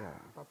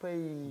 Papa,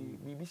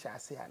 bibi shall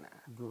say,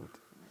 good.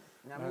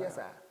 Yes,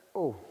 sir.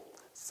 Oh,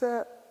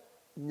 sir,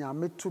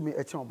 Nyame to me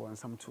a chamber and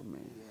some to me.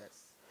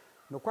 Yes.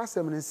 No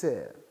question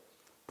say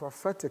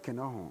prophetic in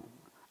home.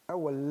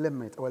 Our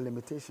limit or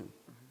limitation.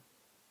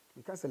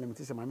 Because the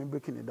limitation, I'm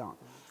breaking it down.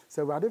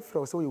 So, rather,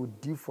 so you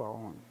would do for our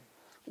own.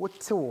 What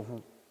tell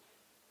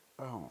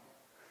home?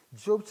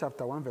 Job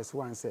chapter 1, verse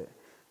 1 say,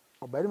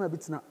 Obey my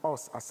bit na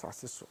us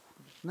as so.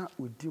 Na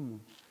udimu,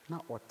 na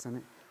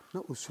otene. Na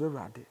osure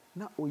Awurade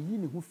na oyi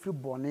ne ho firi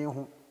bɔne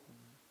ho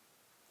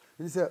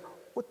ni sɛ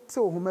wote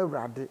wo ho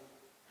Awurade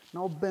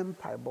na wobɛm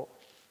paibɔ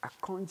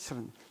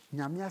akɔnkyerɛn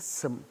nyame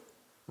asɛm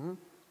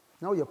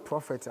na woyɛ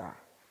prophet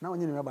na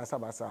wonye ne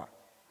basa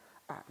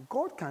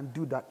God can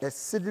do that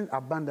exceeding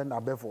abundant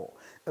above all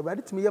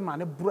Awurade tumi yɛ ma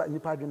ne bura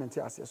nipa adwene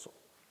nte ase so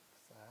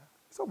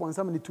so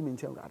bɔnsam ne tumi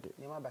nte Awurade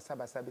nyama basa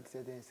bi te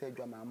sɛ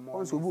dwama mo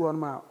on so bu won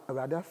ma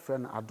Awurade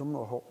afrɛ no adom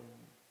no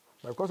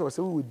hɔ because of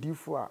say we di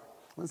fo a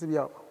on se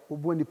bia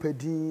obo ni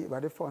padin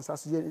Awurade fo nsa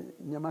so ye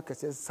nyama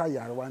kɛse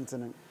sayare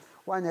wantene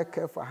wanya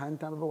careful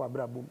hantam be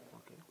wabrabom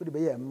we de be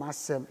ye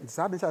masem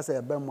sa de sɛ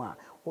eba mu a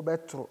wo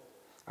betoro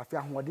afi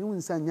ahoɔden wo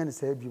nsa nya ne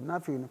sa biom na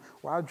afi no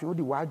wadwen wo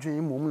di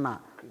wadwen mom na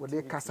wo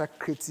de kasa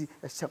kreti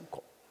ɛhyɛ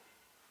nkɔ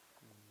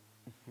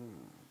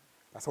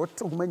asa wo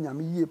te ho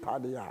nyame yie pa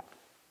de ya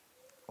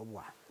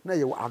oboa na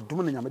ye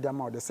adom na nyame de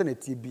ama wo de sɛ na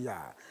tie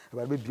bia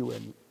Awurade be bi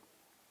wani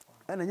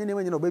ɛna nye ne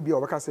nyina obebia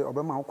obɛka sɛ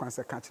obɛma ho kwan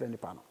sɛ ka kyerɛ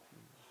nipa no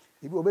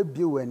ebi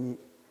obebia wani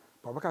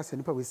ba obɛka sɛ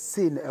nipa we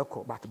sei na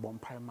ɛkɔ but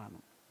bompai ma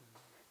no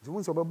nti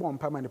won sɛ obɛbɔ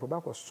bompai ma nipa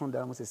ba kɔ so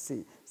da mo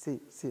sɛ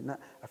sei na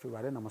afi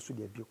Awurade na maso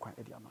de abi kwan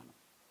de ama no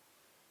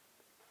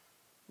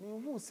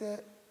me hu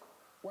sɛ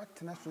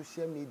watena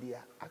social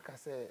media aka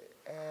sɛ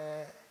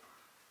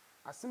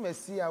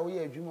asemasi a wo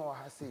yɛ adwuma wɔ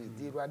ha sɛ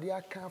di Awurade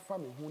aka fa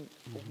me hu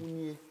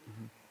ohunnie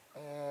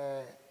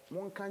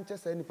monka nkyɛ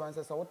sɛ nipa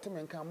sɛ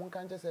woteme nka monka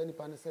nkyɛ sɛ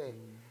nipa ne sɛ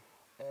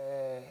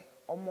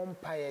ɔmɔ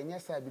mpae nya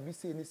sɛ bibi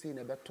sei ne sei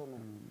na bɛto no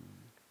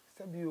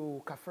sɛ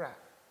bio kafra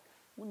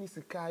woni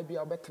sika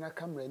bia obetena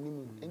camera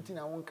nimu enti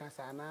na wonka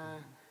sa na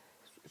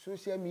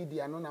social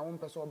media no na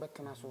wompɛ sɛ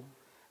obetena so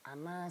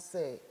ana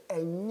sɛ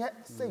enye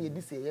sɛ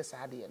yedi sɛ yɛ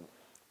saa de no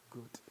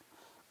good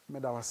me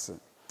da wase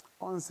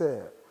on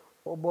sɛ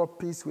obo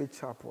Peace Way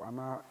Chapel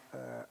ana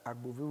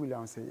Agbovi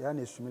William say ya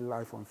na esumi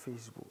live on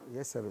Facebook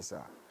yes service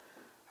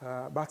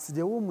but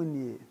the woman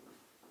nie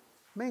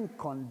men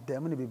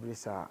condemn ne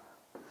bebresa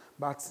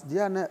but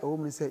the na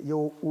woman say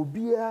yo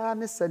obia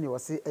ne sɛ ne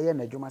wose ɛyɛ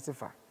na adwuma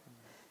sefa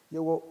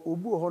yewo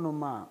obu ho no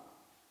ma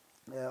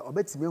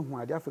obetime hu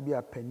ade afa bi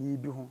apani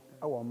bi ho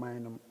e wo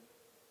man no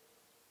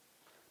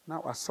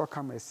na waso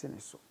camera sine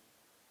so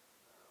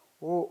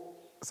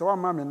so one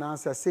mammy now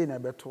says, say, na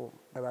beto,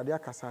 a radia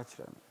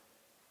casachram.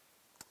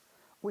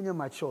 When you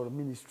mature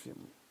ministry,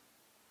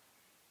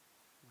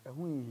 a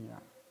win here.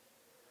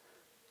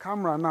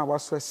 Camera now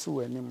was so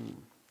soon,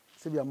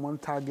 say, be a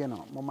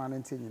montageno, moment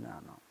and tin.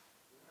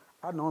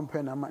 I don't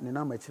pen a man in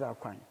a mature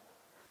quine.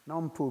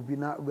 Now, poor be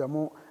not, we are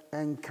more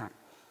anchor.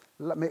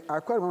 I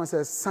quite remember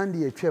says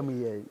Sunday a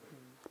chemi.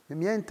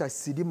 Me enter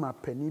city ma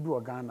penny bi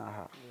Ghana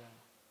ha.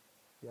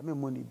 Ya me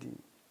money di.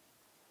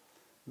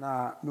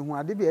 Na me hu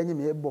ade bi enye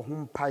me ebo ho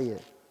mpaye.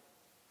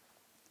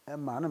 E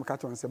ma na me ka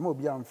ton se ma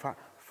obi amfa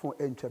fon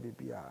entwa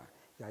bibia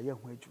ya ye ho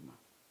adwuma.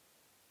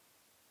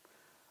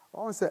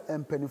 On se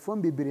empanifo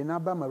bibiri na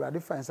ba ma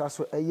Awurade fansa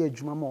so eye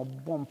adwuma ma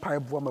obo mpaye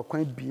bo ma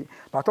kwan bi.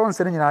 But on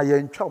se nyina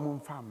ye ntwa mo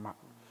mfa ma.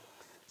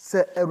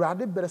 Se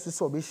Awurade bere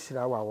so obi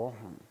hyira wa wo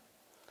ho.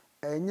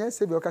 Enye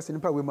se bi okase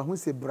nipa we ma hu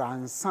se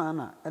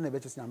bransana na be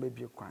chese nyama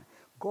bi kwan.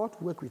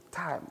 God work with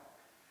time.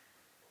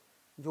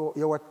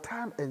 Your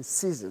time and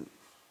season.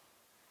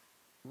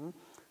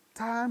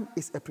 Time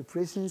is a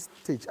preparation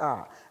stage.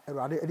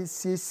 Awurade edi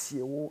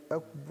siesie wo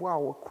eboa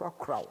wo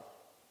krakra.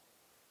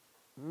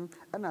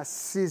 And a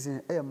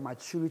season a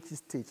maturity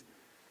stage.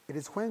 It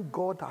is when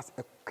God has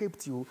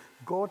equipped you,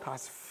 God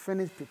has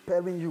finished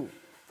preparing you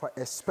for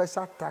a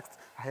special task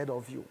ahead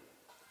of you.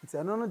 It's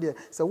another day.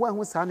 So when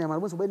who's saying, "I'm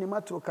going to be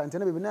mature, can't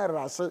be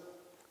near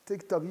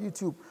TikTok,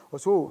 YouTube, or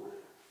so."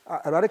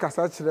 A radical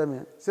search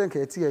them. Saying,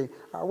 "KTA,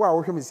 wow,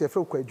 we can say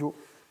for Kwejo.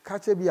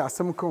 Catch a be a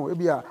some con,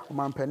 be a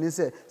man penny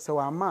say, so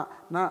I'm na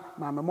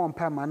my mom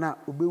pamana,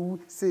 ubu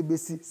say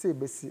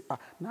besi.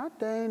 Now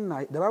then,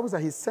 the Bible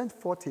says he sent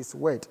forth his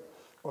word,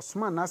 or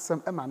sman as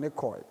some emane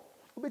coy.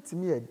 Ubet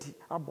me a d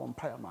a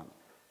bompire man.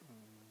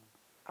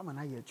 I'm an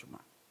ayejuma.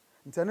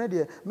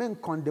 Internet men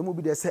condemn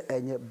be there say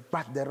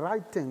but the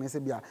right thing is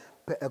be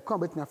a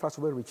combat first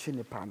way reaching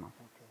the panel.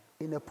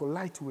 In a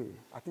polite way.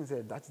 I think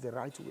that's the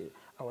right way.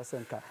 I was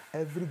saying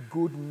every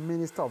good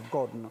minister of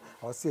God,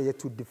 I was saying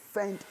to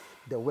defend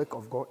the work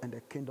of God and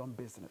the kingdom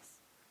business.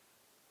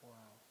 Wow.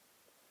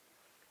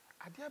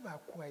 Adia ba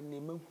ko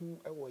name hu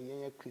e wo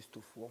yen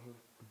Christopher ho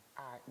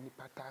ni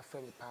pata fa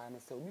me pa na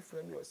say obi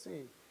fra me o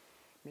say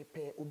me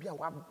pe obi a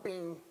wa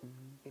ben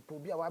me pe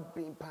obi a wa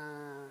ben pa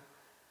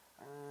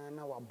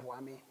na wa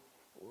boa me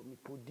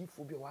pe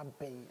odifo bi a wa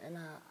ben and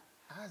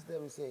I ask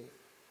them say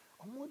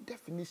more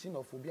definition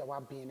of obi a wa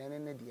ben na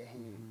na de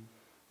hen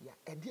ya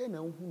e de na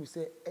hu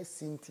say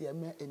asinti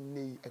me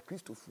ennei a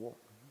Christopher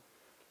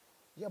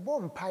ya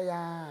bom pa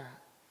ya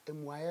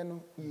emuaye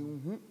no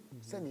yehu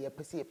se ne ye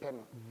pese ye pe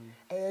no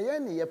ye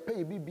ne ye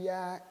pe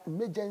bibia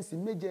emergency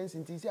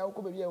nti si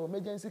akọ bibia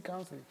emergency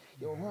counseling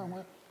ye ho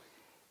ho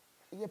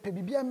ye pe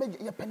bibia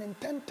ye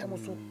penentem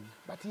so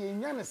but ye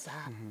nya ne sa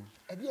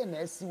e de na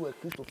asi wa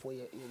Christopher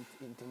ye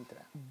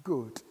intentra.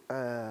 Good.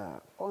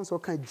 Also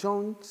can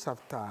John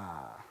chapter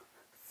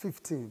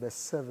 15 verse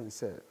 7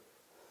 said,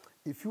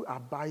 if you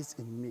abide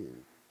in me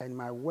and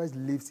my word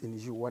lives in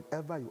you,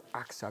 whatever you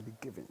ask shall be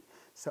given.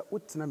 So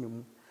utna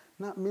me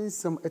na means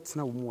some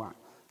etna mu a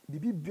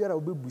bibi biara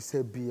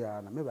obebusa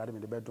bia na me bade me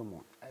de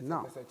bedomo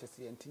now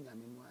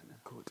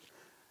good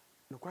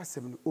no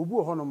kwasem no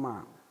obu ho no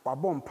ma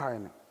wabɔ mpae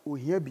no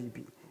ohia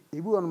bibi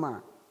ebi ho no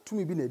ma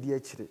tumi bi na di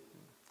akire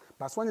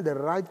but when the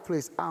right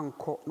place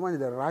anko when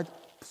the right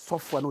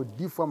software no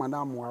di for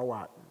madam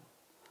wa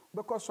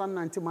because one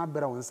 90 ma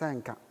bera won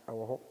sanka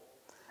ewo ho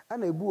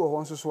ana ebu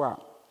ho nso so a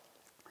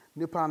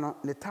nipa no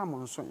ne tam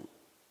nso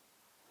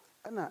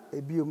ana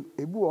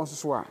ebu ho nso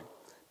so a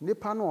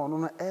nipa no ono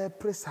no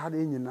press hard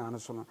nyina no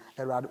so no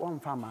Awurade on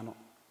fa ma no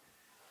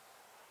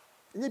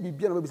nye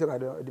bibia no be bisa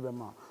Awurade de be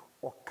ma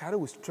o carry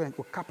with strength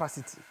or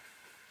capacity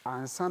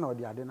and son or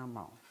the ade na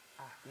ma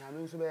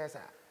nyame nso be yesa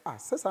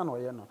sesa na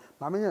oye no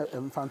ma me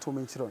mfanto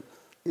me nchiro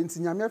enti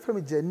nyame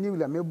afem gya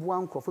niwla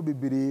meboa nkrofo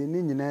bebere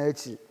ni nyina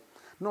achi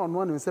na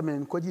ono no nse me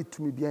nkogi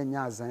tumi bia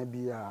nya azan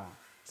bia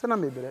se na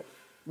mebere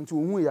nti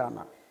ohu ya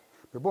na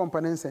mebo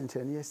mpa ne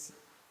nsenche ne asi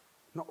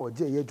na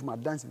oje ye adwuma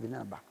dance bi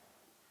na ba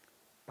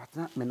but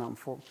na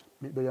menamfo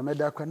me be ya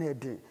meda kwa na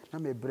ede na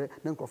mebere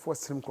na nkrofo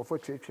srim nkrofo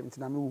twetwem nti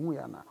na me ohu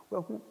ya na wa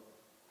hu.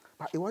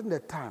 But it wasn't the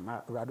time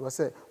Awurade was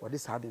say what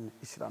this had in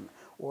Israel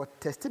or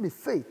test me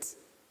faith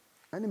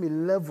enemy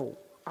level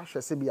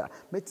ahwe se bia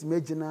metime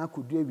agina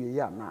kodu awie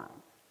ya na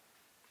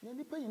ne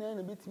nipa nyina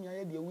na betimi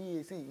aye de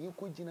wiye say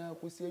yekogina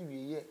kosi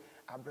awie ye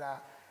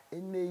abra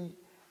enei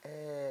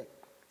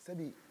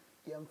sabi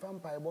yemfa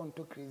mpa ebo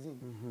nto crazy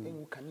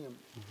enwu kanem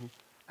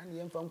and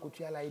yemfa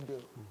nkotu ala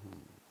idol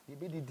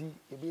ebe didi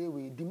ebe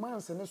we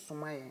demands ne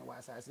somaye wa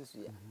asase so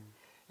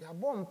ya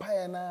bom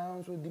mpa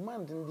na so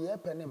demand de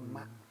epe ne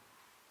ma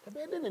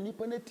ebe de na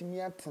nipa na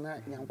timi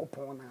atena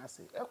Nyankopon na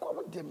ase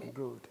ekom de me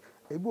good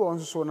ebu on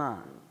so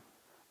na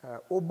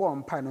obo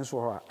mpa ne so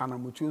ho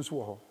anamutu nso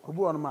ho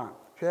obu on ma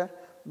hwe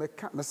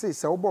me say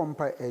se obo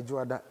mpa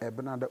ejuada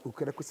ebenada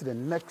okere kwesi the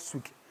next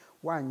week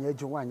wanye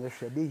eju wanye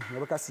hwe de hia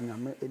beka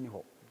sinyame eni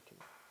ho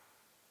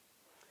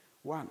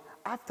one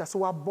after so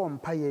wa bom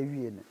mpa ye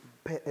wie ne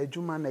pe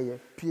ejuma na ye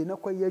pie na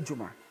kwa ye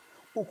ejuma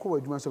ukọ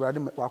ejuma so Awurade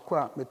wakọ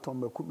a meton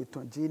maku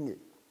meton genie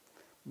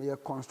me a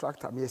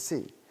constructor, me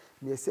say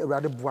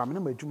rather boa me na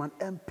madwuma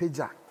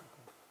empeja.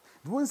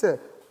 The one say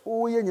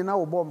oh ye nyina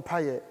wo bom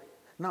paye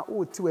na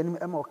o ti wani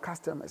em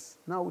customers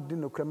na o di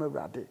no krama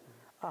awurade.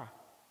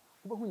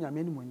 Obahu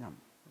nyame ni monyam.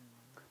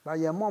 Ba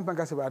ye mom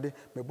panka se awurade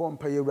me bom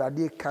paye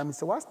awurade kam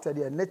se what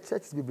study na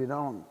church be na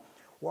on.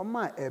 Wo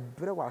ma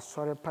ebre wa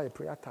sore paye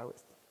prayer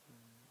towers.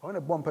 On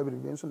a bom paye be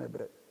nso na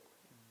ebre.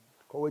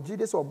 Ko we ji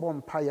this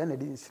bom paye na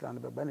di nsira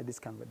no be na this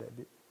can be there.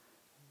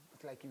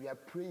 It's like if you are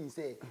praying,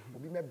 say,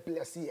 "Obi me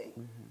bless you."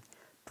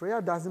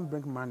 Prayer doesn't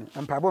bring money.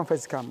 And Pabon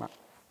first come.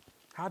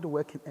 Hard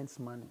working earns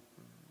money.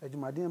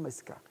 Ejumadin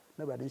mesika.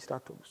 Never didn't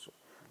start to so.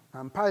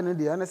 And pie no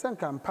dey understand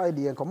can pie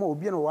dey come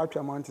obi na watch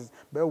mountains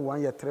be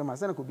 1 year 3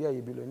 months. Na could be a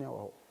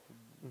billionaire.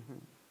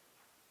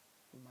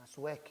 You must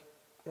work.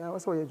 Yeah,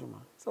 what's all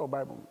Juma? So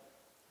Bible.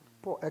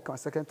 Paul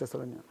Eka 2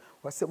 Thessalonians.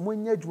 Was say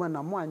monye Juma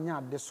na mo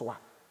anya adesoa.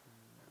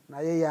 Na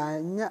ye ya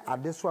anya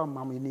adesoa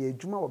mam ni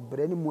ejuma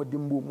obre ni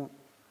modimbo mu.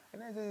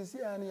 And I say, see,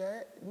 and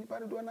you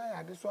do na ya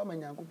adesoa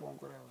manyanko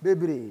ponkora.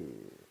 Bebre.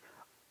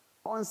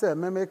 On say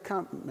me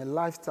can me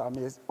lifestyle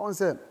me on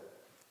say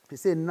he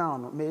say now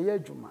no me ye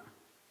Juma.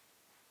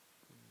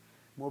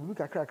 Mo bi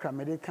kakra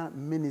me dey kan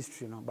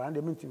ministry no ba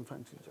ndem ntim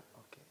fanti.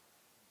 Okay.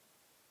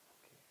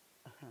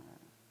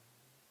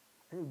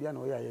 You be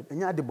no ya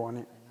enya de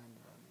bone.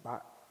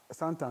 But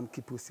sometimes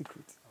keep your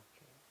secret.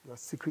 Okay. Your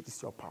secret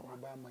is your power.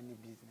 Mobile money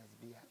business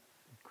be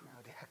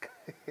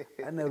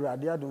And the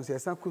radio don't say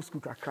some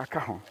school kakra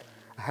ho.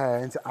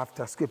 And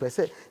after school I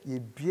say ye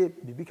bie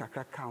bibi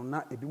kakra ka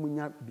na ebi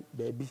munya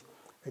baby.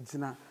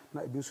 Ejina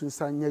na ebi nso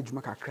sanya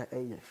adwuma kakra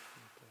eye.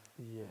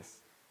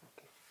 Yes.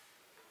 Okay.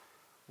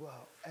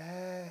 Well,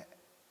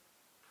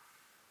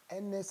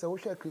 ene se wo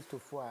hwe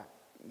Christopher a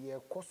ye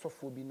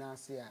kosofo bi na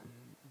ase a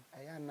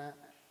aya na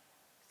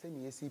se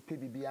ne yesi pe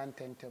bibi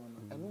antentem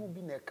no eno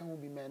bi na ka ho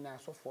bi me na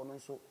asofo no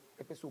nso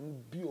epese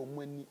omu bi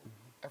omu ani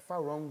efa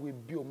wrong way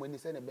bi omu ani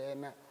se ne be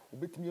na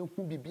obetimi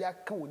ehu bibi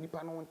aka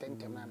onipa no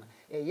ntentem na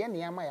ye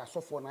ne ama ya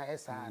asofo na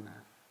esa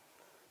na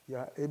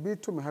ya ebi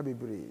to me ha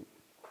bebre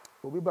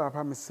obi ba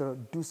papa me say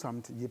do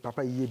something ye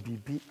papa ye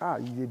bibi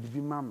ye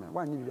bibi mama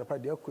wanye bibi papa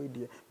de akọ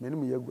die me no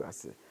me yagu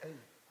ase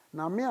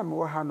na me am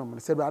wo ha no me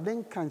say brade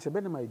nka nche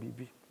be na my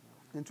bibi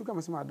ntu ka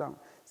me say madam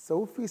so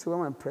wo fi say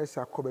one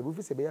pressure ko be wo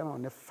fi say be ya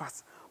na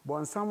fast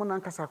bon sam na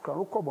nkasa kra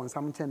wo ko bon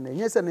sam nche na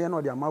enye se na ye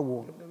no de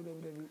amawo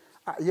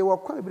ye wo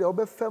kwa bi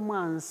obe fam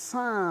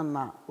ansa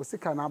na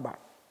osika na ba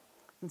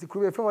nti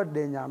kru be fe wo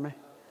de nyame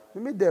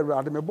me de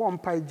brade me bon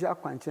pai ji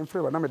akwanche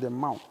mfre na me de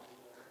mawo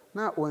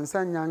na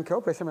wonsanya nka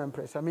wo pressure me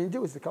pressure me nje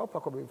osika wo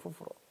pakọ be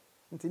foforo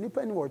nti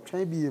nipa ni wo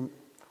twan biem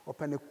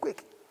opane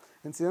quick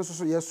nti enso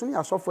so yeso ni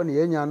asofo na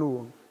yenya no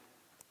wo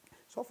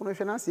sofo no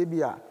hwe na se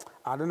bia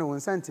ade na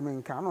wonsanti me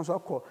nka no so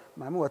akọ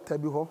ma me wota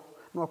bi ho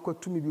na akọ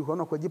tumi bi ho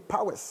na akọ gi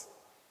powers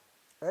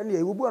ene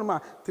e wubu ma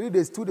 3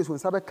 days 2 days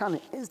wonsa be kan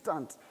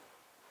instant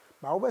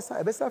ba wo be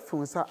sa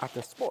funsa at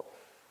the spot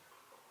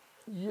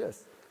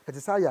yes it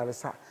is ayare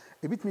sa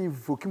e bitimi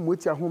voki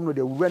moti ahom no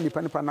de wura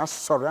nipa na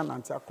sore na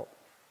anti akọ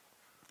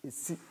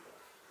esi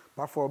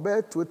but for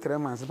about 2-3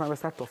 months I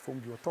start to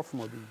form your tough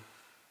mobile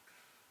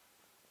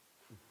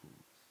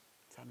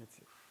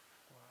sanity.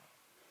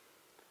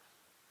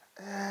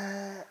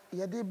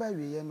 Ya dey ba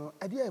we no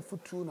ade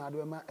afutu na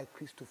ade ma a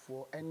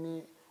Christopher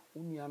ene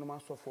unuanom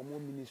asofo mo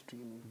ministry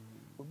mu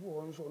obi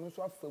wo nso no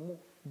so afamu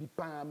bi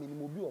pa me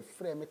ni obi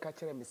ofre me ka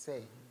kire me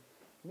say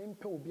me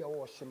mpa obi a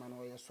wo hyema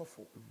no ye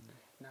sofo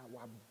na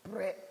wa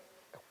bre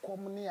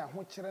ekom ne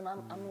aho kire na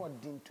anu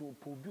odinto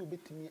po obi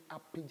obetimi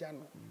apagya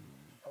no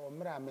o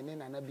mra me ne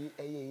na bi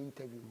eye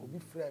interview obi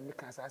frɛ me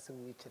ka sa ase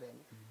wo kire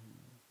me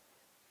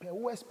pe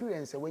wo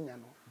experience wenya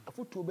no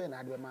afutu be na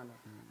ade ma no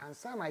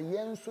ansa na ye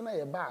nso na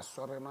ye ba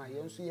asore no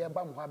ye nso ye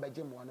ba mo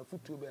abaje mo na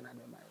afutu be na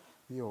ade ma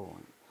yo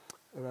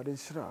already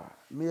sure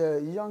me a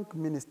young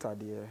minister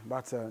there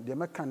but the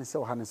mechanic say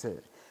ha ne say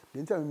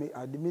the time me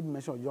I made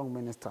mention of young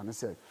minister ne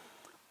say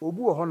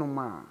obu ho no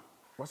ma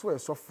was we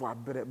sofo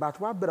abere but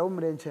wa abere wo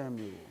mre nchen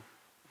me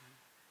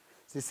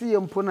se si ye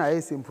mpo na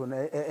ese mpo na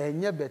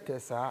enye better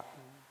sa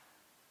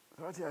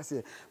what I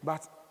say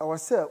but I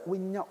was say we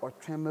nya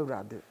otwen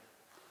mawrade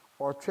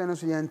otwen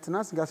so ye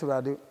ntena singa se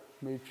wrade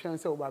me twen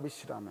se wo ba be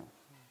hira me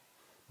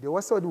de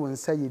was say won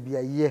say ye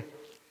bia ye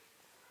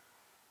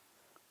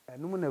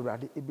enum na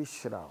wrade e be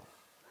hira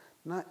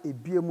na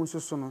ebie mu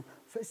soso no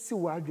fa si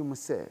wa adwum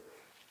se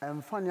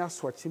emfa ne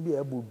asoche bia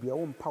ebo bia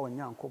wo mpa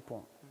wonya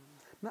ankopon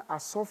na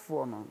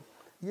asofo no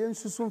ye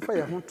nsusu mfa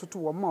ye ho toto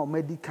wo ma o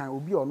medican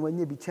obi ono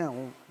anya bi chen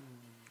ho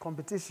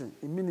competition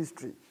in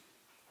ministry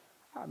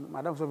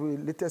madam so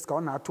latest ka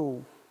na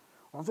ato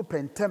onso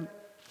pentem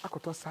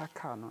akoto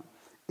saka no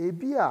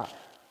ebi a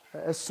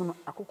esun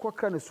akokọ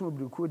kra na sun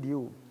obiriko die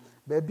o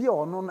ba bia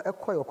ono no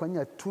ekoy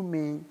okwanya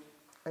tumi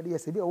e de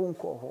yesi bia wo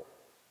nko ho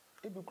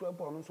ebi kura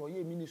pa ono so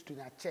ye ministry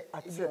na che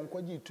ebi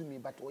onko gi tumi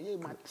but oye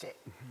ma che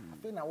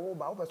afi na wo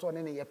ba wo person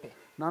ne yepe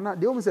na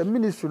de o say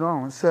ministry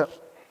no say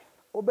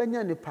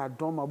obenya ni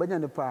pardon ma obenya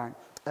ni pa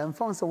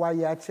emfon se wa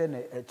ye a che na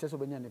e che so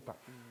obenya ni pa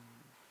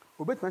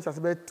obetuma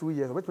chase be 2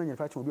 years obetuma nya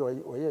fa che obi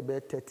oye be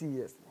 30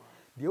 years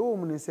deɛ wo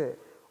mu ne sɛ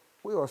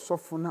woyɛ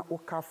ɔsɔfo na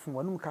woka fo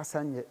wɔn kasa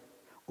nyɛ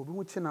obi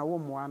mu kyi na wo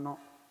mmoa no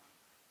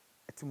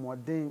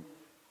etimɔden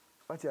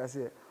what you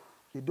say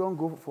you don't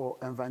go for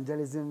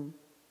evangelism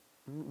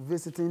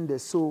visiting the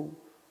soul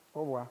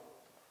ɔboa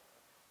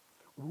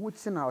obi mu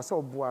kyi na ɔsɛ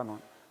ɔboa no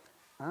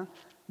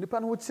nipa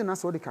no wo kyi na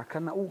sɛ ɔde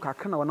kakra na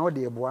wɔn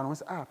ɔde ɛboa no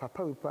sɛ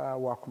papa wi pa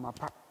wɔ akoma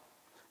pa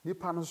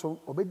nipa no so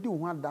ɔbɛdi wo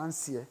ho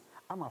adanseɛ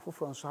ama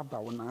afoforɔ nso aba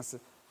wo n'ase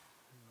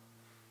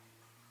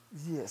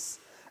yes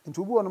nti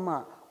obi wɔ no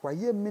ma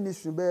wayɛ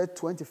ministry bɛyɛ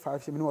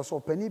 25 years ne wɔ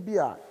sɛ ɔpani bi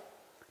a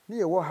ne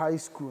yɛwɔ high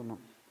school no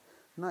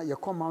na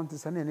yɛkɔ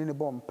mountains ne ne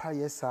bɔ mpa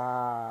yɛ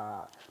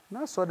saa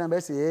na sɔ dan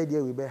bɛyɛ sɛ yɛyɛ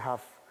deɛ we bɛ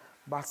have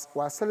but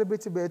wa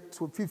celebrate bɛyɛ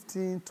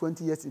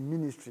 15-20 years in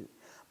ministry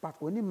but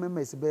oni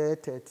members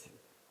bɛyɛ 30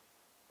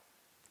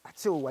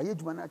 akyɛw wayɛ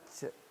adwuma no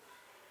akyɛ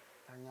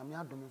anyame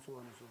adom nso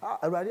wɔ no so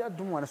awurade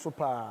adom wɔ no so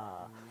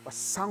paa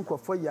ɔsan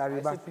nkurɔfoɔ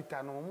yare ba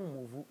Peter no ɔmo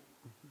move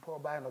Paul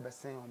by no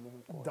bɛsɛn ɔmo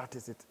ho that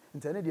is it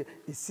nti ɛne deɛ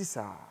ɛsi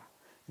saa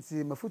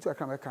nti mafutu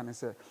aka mɛka ne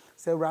sɛ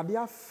awurade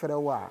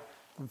afrɛ wo a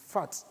in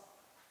fact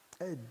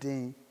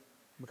ɛden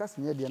because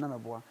nyɛ deɛ na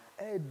mɛboa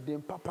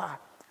ɛden papa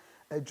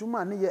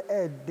adwuma ne yɛ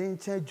ɛden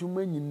kyɛn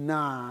adwuma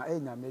nyinaa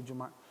ɛnyame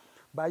adwuma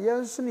ba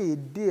yɛn nso ne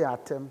yɛdi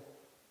atɛm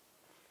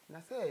na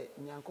sɛ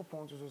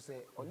nyankopɔn nso so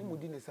sɛ ɔne mu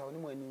di ne sɛ ɔne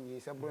mu ani yie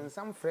sɛ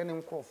borɔnsam frɛ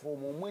ne nkurɔfoɔ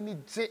mu ɔmo ani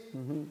gye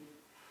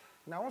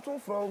na wɔto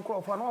frɛ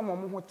nkurɔfoɔ na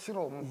ɔmo ho kyerɛ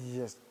ɔmo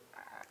yes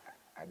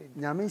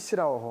nyame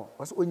hyira wɔ hɔ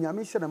ɔsɛ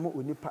onyame hyira ma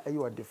onipa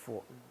ɛyɛ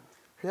ɔdefoɔ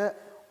hwɛ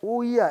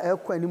woyi a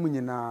ɛkɔ anim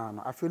nyinaa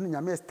no afei no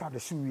nyame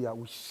establish wi a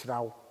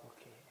wohyira wo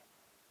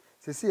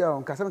sɛsi a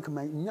ɔnkasɛm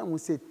kama nya wo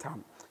sɛ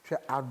tam hwɛ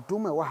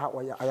adom ɛwɔ ha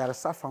ɔyɛ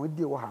ayaresa fa wo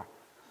die wɔ ha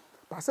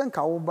basɛ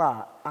nka wo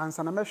ba a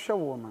ansa na mɛhwɛ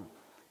wo no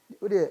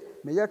wode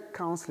meyɛ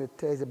counsel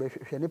tɛsɛ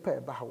bɛhwɛ nipa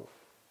ɛba ha wo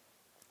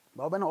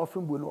ba wobɛna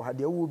offering bu no wɔ ha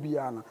deɛ wowɔ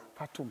biara no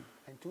fatom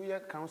nti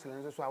woyɛ counsel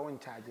nso so a wo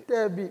ncharge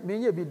daabi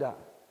menyɛ bi da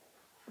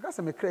because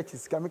me kra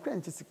sika me kra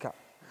nchi sika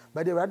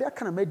but the radio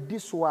aka na madi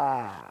so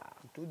a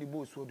to the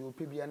boss so the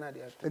ope bia na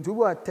dey and we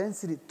were 10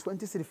 cities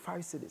 20 cities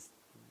 5 cities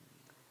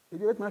if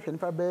you let me hwe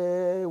nipa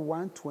be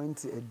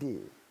 120 a day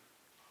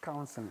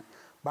counseling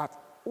but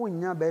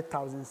onya be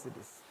 1000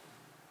 cities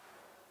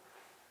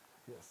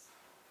yes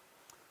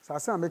so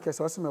asa make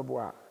so so mebo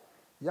a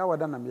ya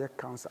wada na me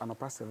counsel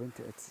anopa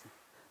 7:30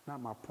 na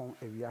mapon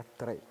awia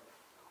 3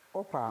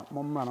 opa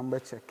momma na mbe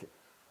check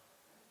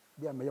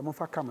bia me mo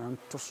fa camera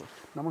nto so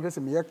na mo hwese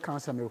me ye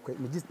cancer me rekwa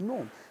me just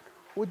no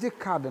oje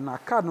card na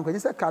card no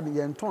kwanyese card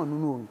ye nton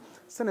no no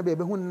se na be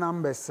hu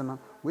numbers no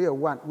we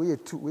 1 we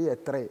 2 we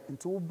 3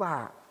 nti wo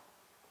ba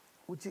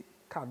oje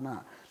card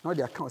na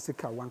odi account se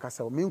card wanka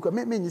se me nkwa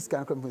me nyi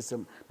scan kwa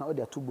mfusem na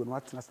odi atugbo no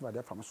atena se ba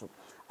de fam so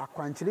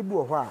akwankyere bi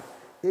wo ho a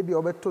e bia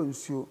obeto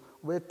nsuo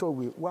obeto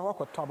we wa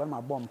wakoto aba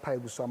ma bom pa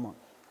eguso ama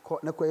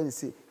na kwa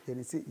yenisi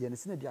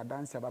na di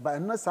adanse baba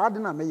eno saa de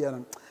na me ye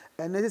no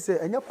ene se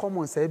enye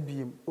common saa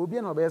biem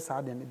obi na obe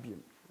saa de na biem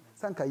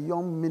sanka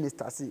young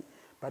minister say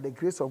by the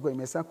grace of God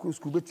me san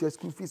school betu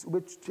school fees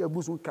obetu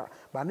abusu ka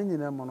ba ne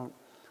nyina mo no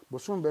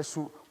bosom be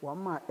so wo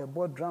ma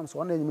ebo drums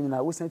wo na nyina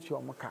nyina wo san tu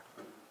o mo ka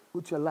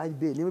utu light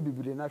bay ne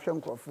bibire na hwe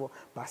nkrofo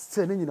ba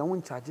se ne nyina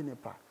won charge ne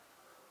pa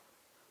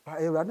ba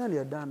ewrade na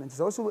le dan nti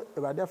so so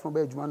ewrade afon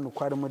ba adwuma no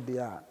kware mo de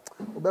a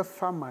obe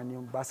fa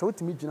manium ba se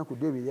wotimi gyina ko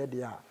de we ye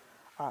de a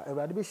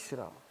ewrade be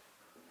hyira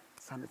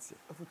sanity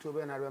afutu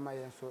be na rema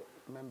yen so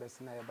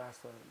members na ye ba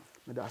sorry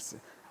me da se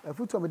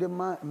afutu me de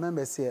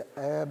members ye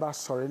ba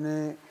sorry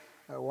ne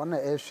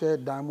wona ehwe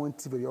Diamond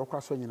TV ye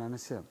okwaso nyina ne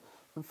se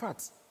in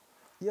fact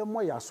ye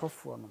mo ya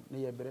asofo no ne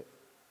ye bere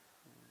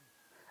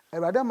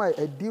ewrade ma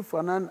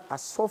adifo nan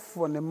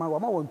asofo ne ma wa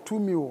ma won 2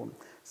 million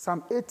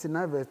Psalm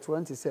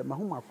 89:20 say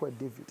mahoma kwa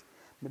David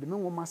me de me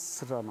nwoma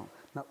sra no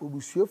na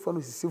obusuefo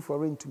no sisifo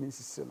rentumi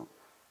nsisi no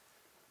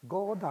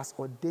God has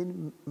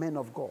ordained men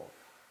of God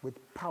with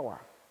power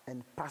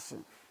and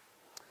passion.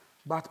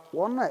 But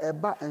one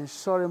eba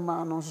ensure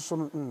man no so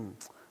no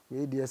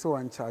we dey say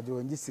one charge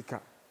one jisika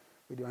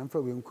we dey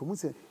amfa we nkomu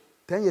say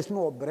 10 years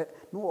no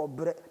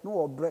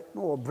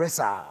obre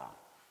sa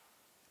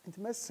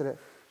intimesere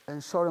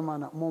ensure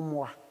man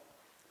mommoa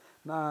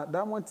na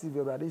Diamond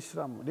TV brade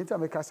shram dey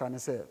time ka sa ne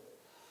say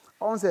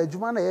on say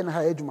adwuma na ye na ha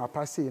adwuma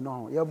passe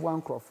no ye boa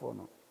nkrofo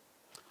no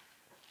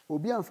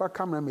obi amfa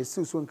camera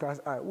mesi so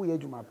nka wo ye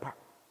adwuma pa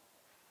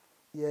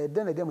ye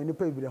den na dem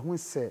nipa bibire ho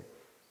se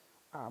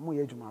mo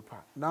ye adwuma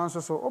pa na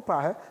nso so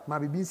opa he ma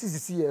bibi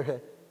nsisisi ye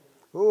hwe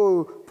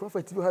oh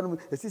prophet bi hanu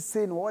yesi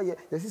say no ye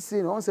yesi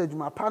say no on say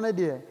adwuma pa na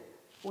de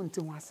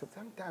wonte ho ase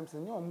sometimes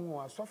nye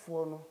omo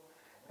asofo no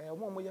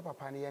omo ye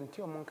papa ne ye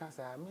nte omo nka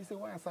sa mi se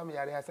wan sam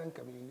yare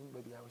asanka bi nim ba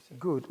bia wo she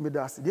good me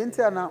das de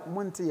nte na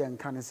monte ye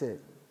nka ne say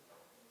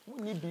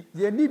ni bi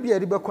ye ni bi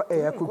ade bekọ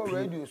yakopi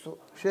radio so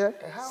hwe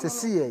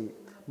sesi ye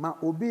ma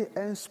obi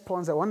en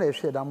sponsor one e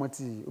hwe Diamond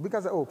TV obi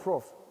ka say oh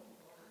prof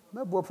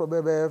me bo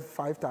probably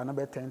 5,000 na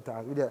be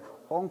 10,000 we dey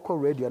on call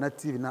radio na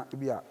TV na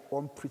bia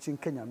on preaching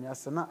Kenya me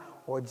ase na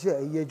oje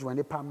eye adwuma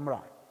ne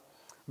pamra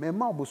me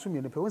ma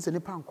obosumi ne pe won se ne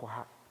pa nko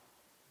ha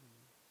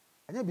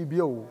anya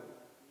bibia o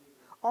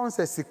on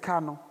say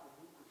sika no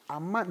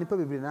ama nipa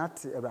bebre na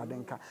ate Awurade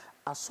nka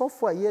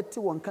asofo a yete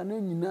won ka na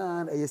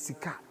nyina na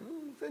sika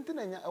senti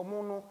na nya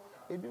omo no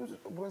ebi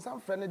bronsan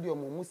frɛ ne de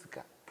omo mu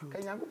sika ka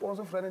Nyankopɔn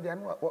so frɛ ne de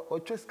na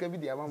otwe sika bi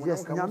de ama mo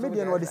yes nyame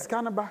de no de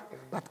sika na ba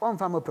but on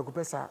fa ma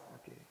pekopesa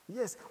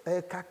yes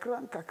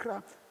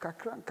kakra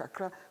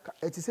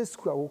it is a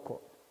school awoko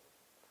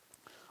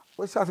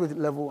we start with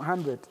level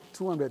 100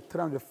 200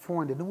 300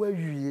 400 no we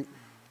wie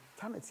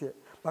tanet here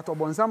but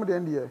obonsam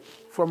de there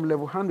from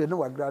level 100 no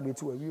we graduate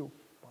to we wow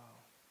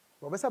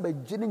obesa ba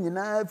gine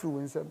nyina free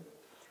winsem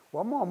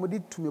wo ma omudi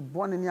tumi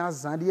bone ne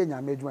azan de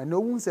nyame adwuma na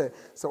owun se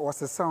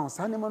osesa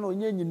sa ne ma na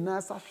onye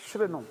nyina sa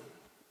hwere no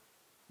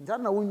nja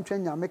na wontwa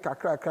nyame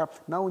kakra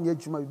na onye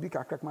adwuma bi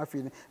kakra ma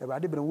fi ne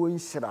Awurade bere wo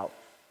nhira.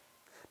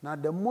 Now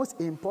the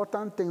most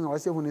important thing I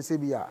say when you say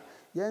bia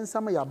yen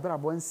some ya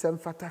brabo nsem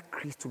fata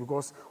Christ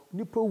because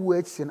nipa wu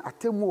action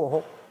atemu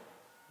ho.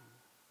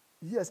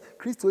 Yes,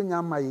 Christ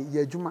onya mai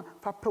ye adwuma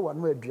papa wa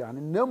no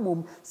aduane na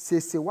mom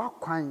sese wa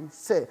kwan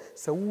se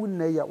wu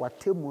na ya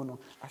watemu no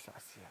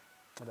ahyase.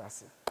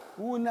 That's it.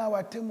 Wu na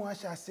watemu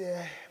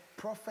ahyase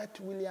Prophet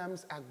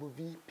Williams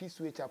Agbovi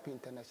Peaceway Chapel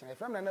International.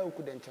 From na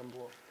oku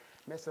denchembo.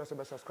 Make sure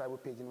to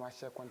subscribe page and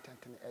share content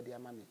in Eddie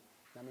Amami.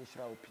 Na me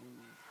shira opi.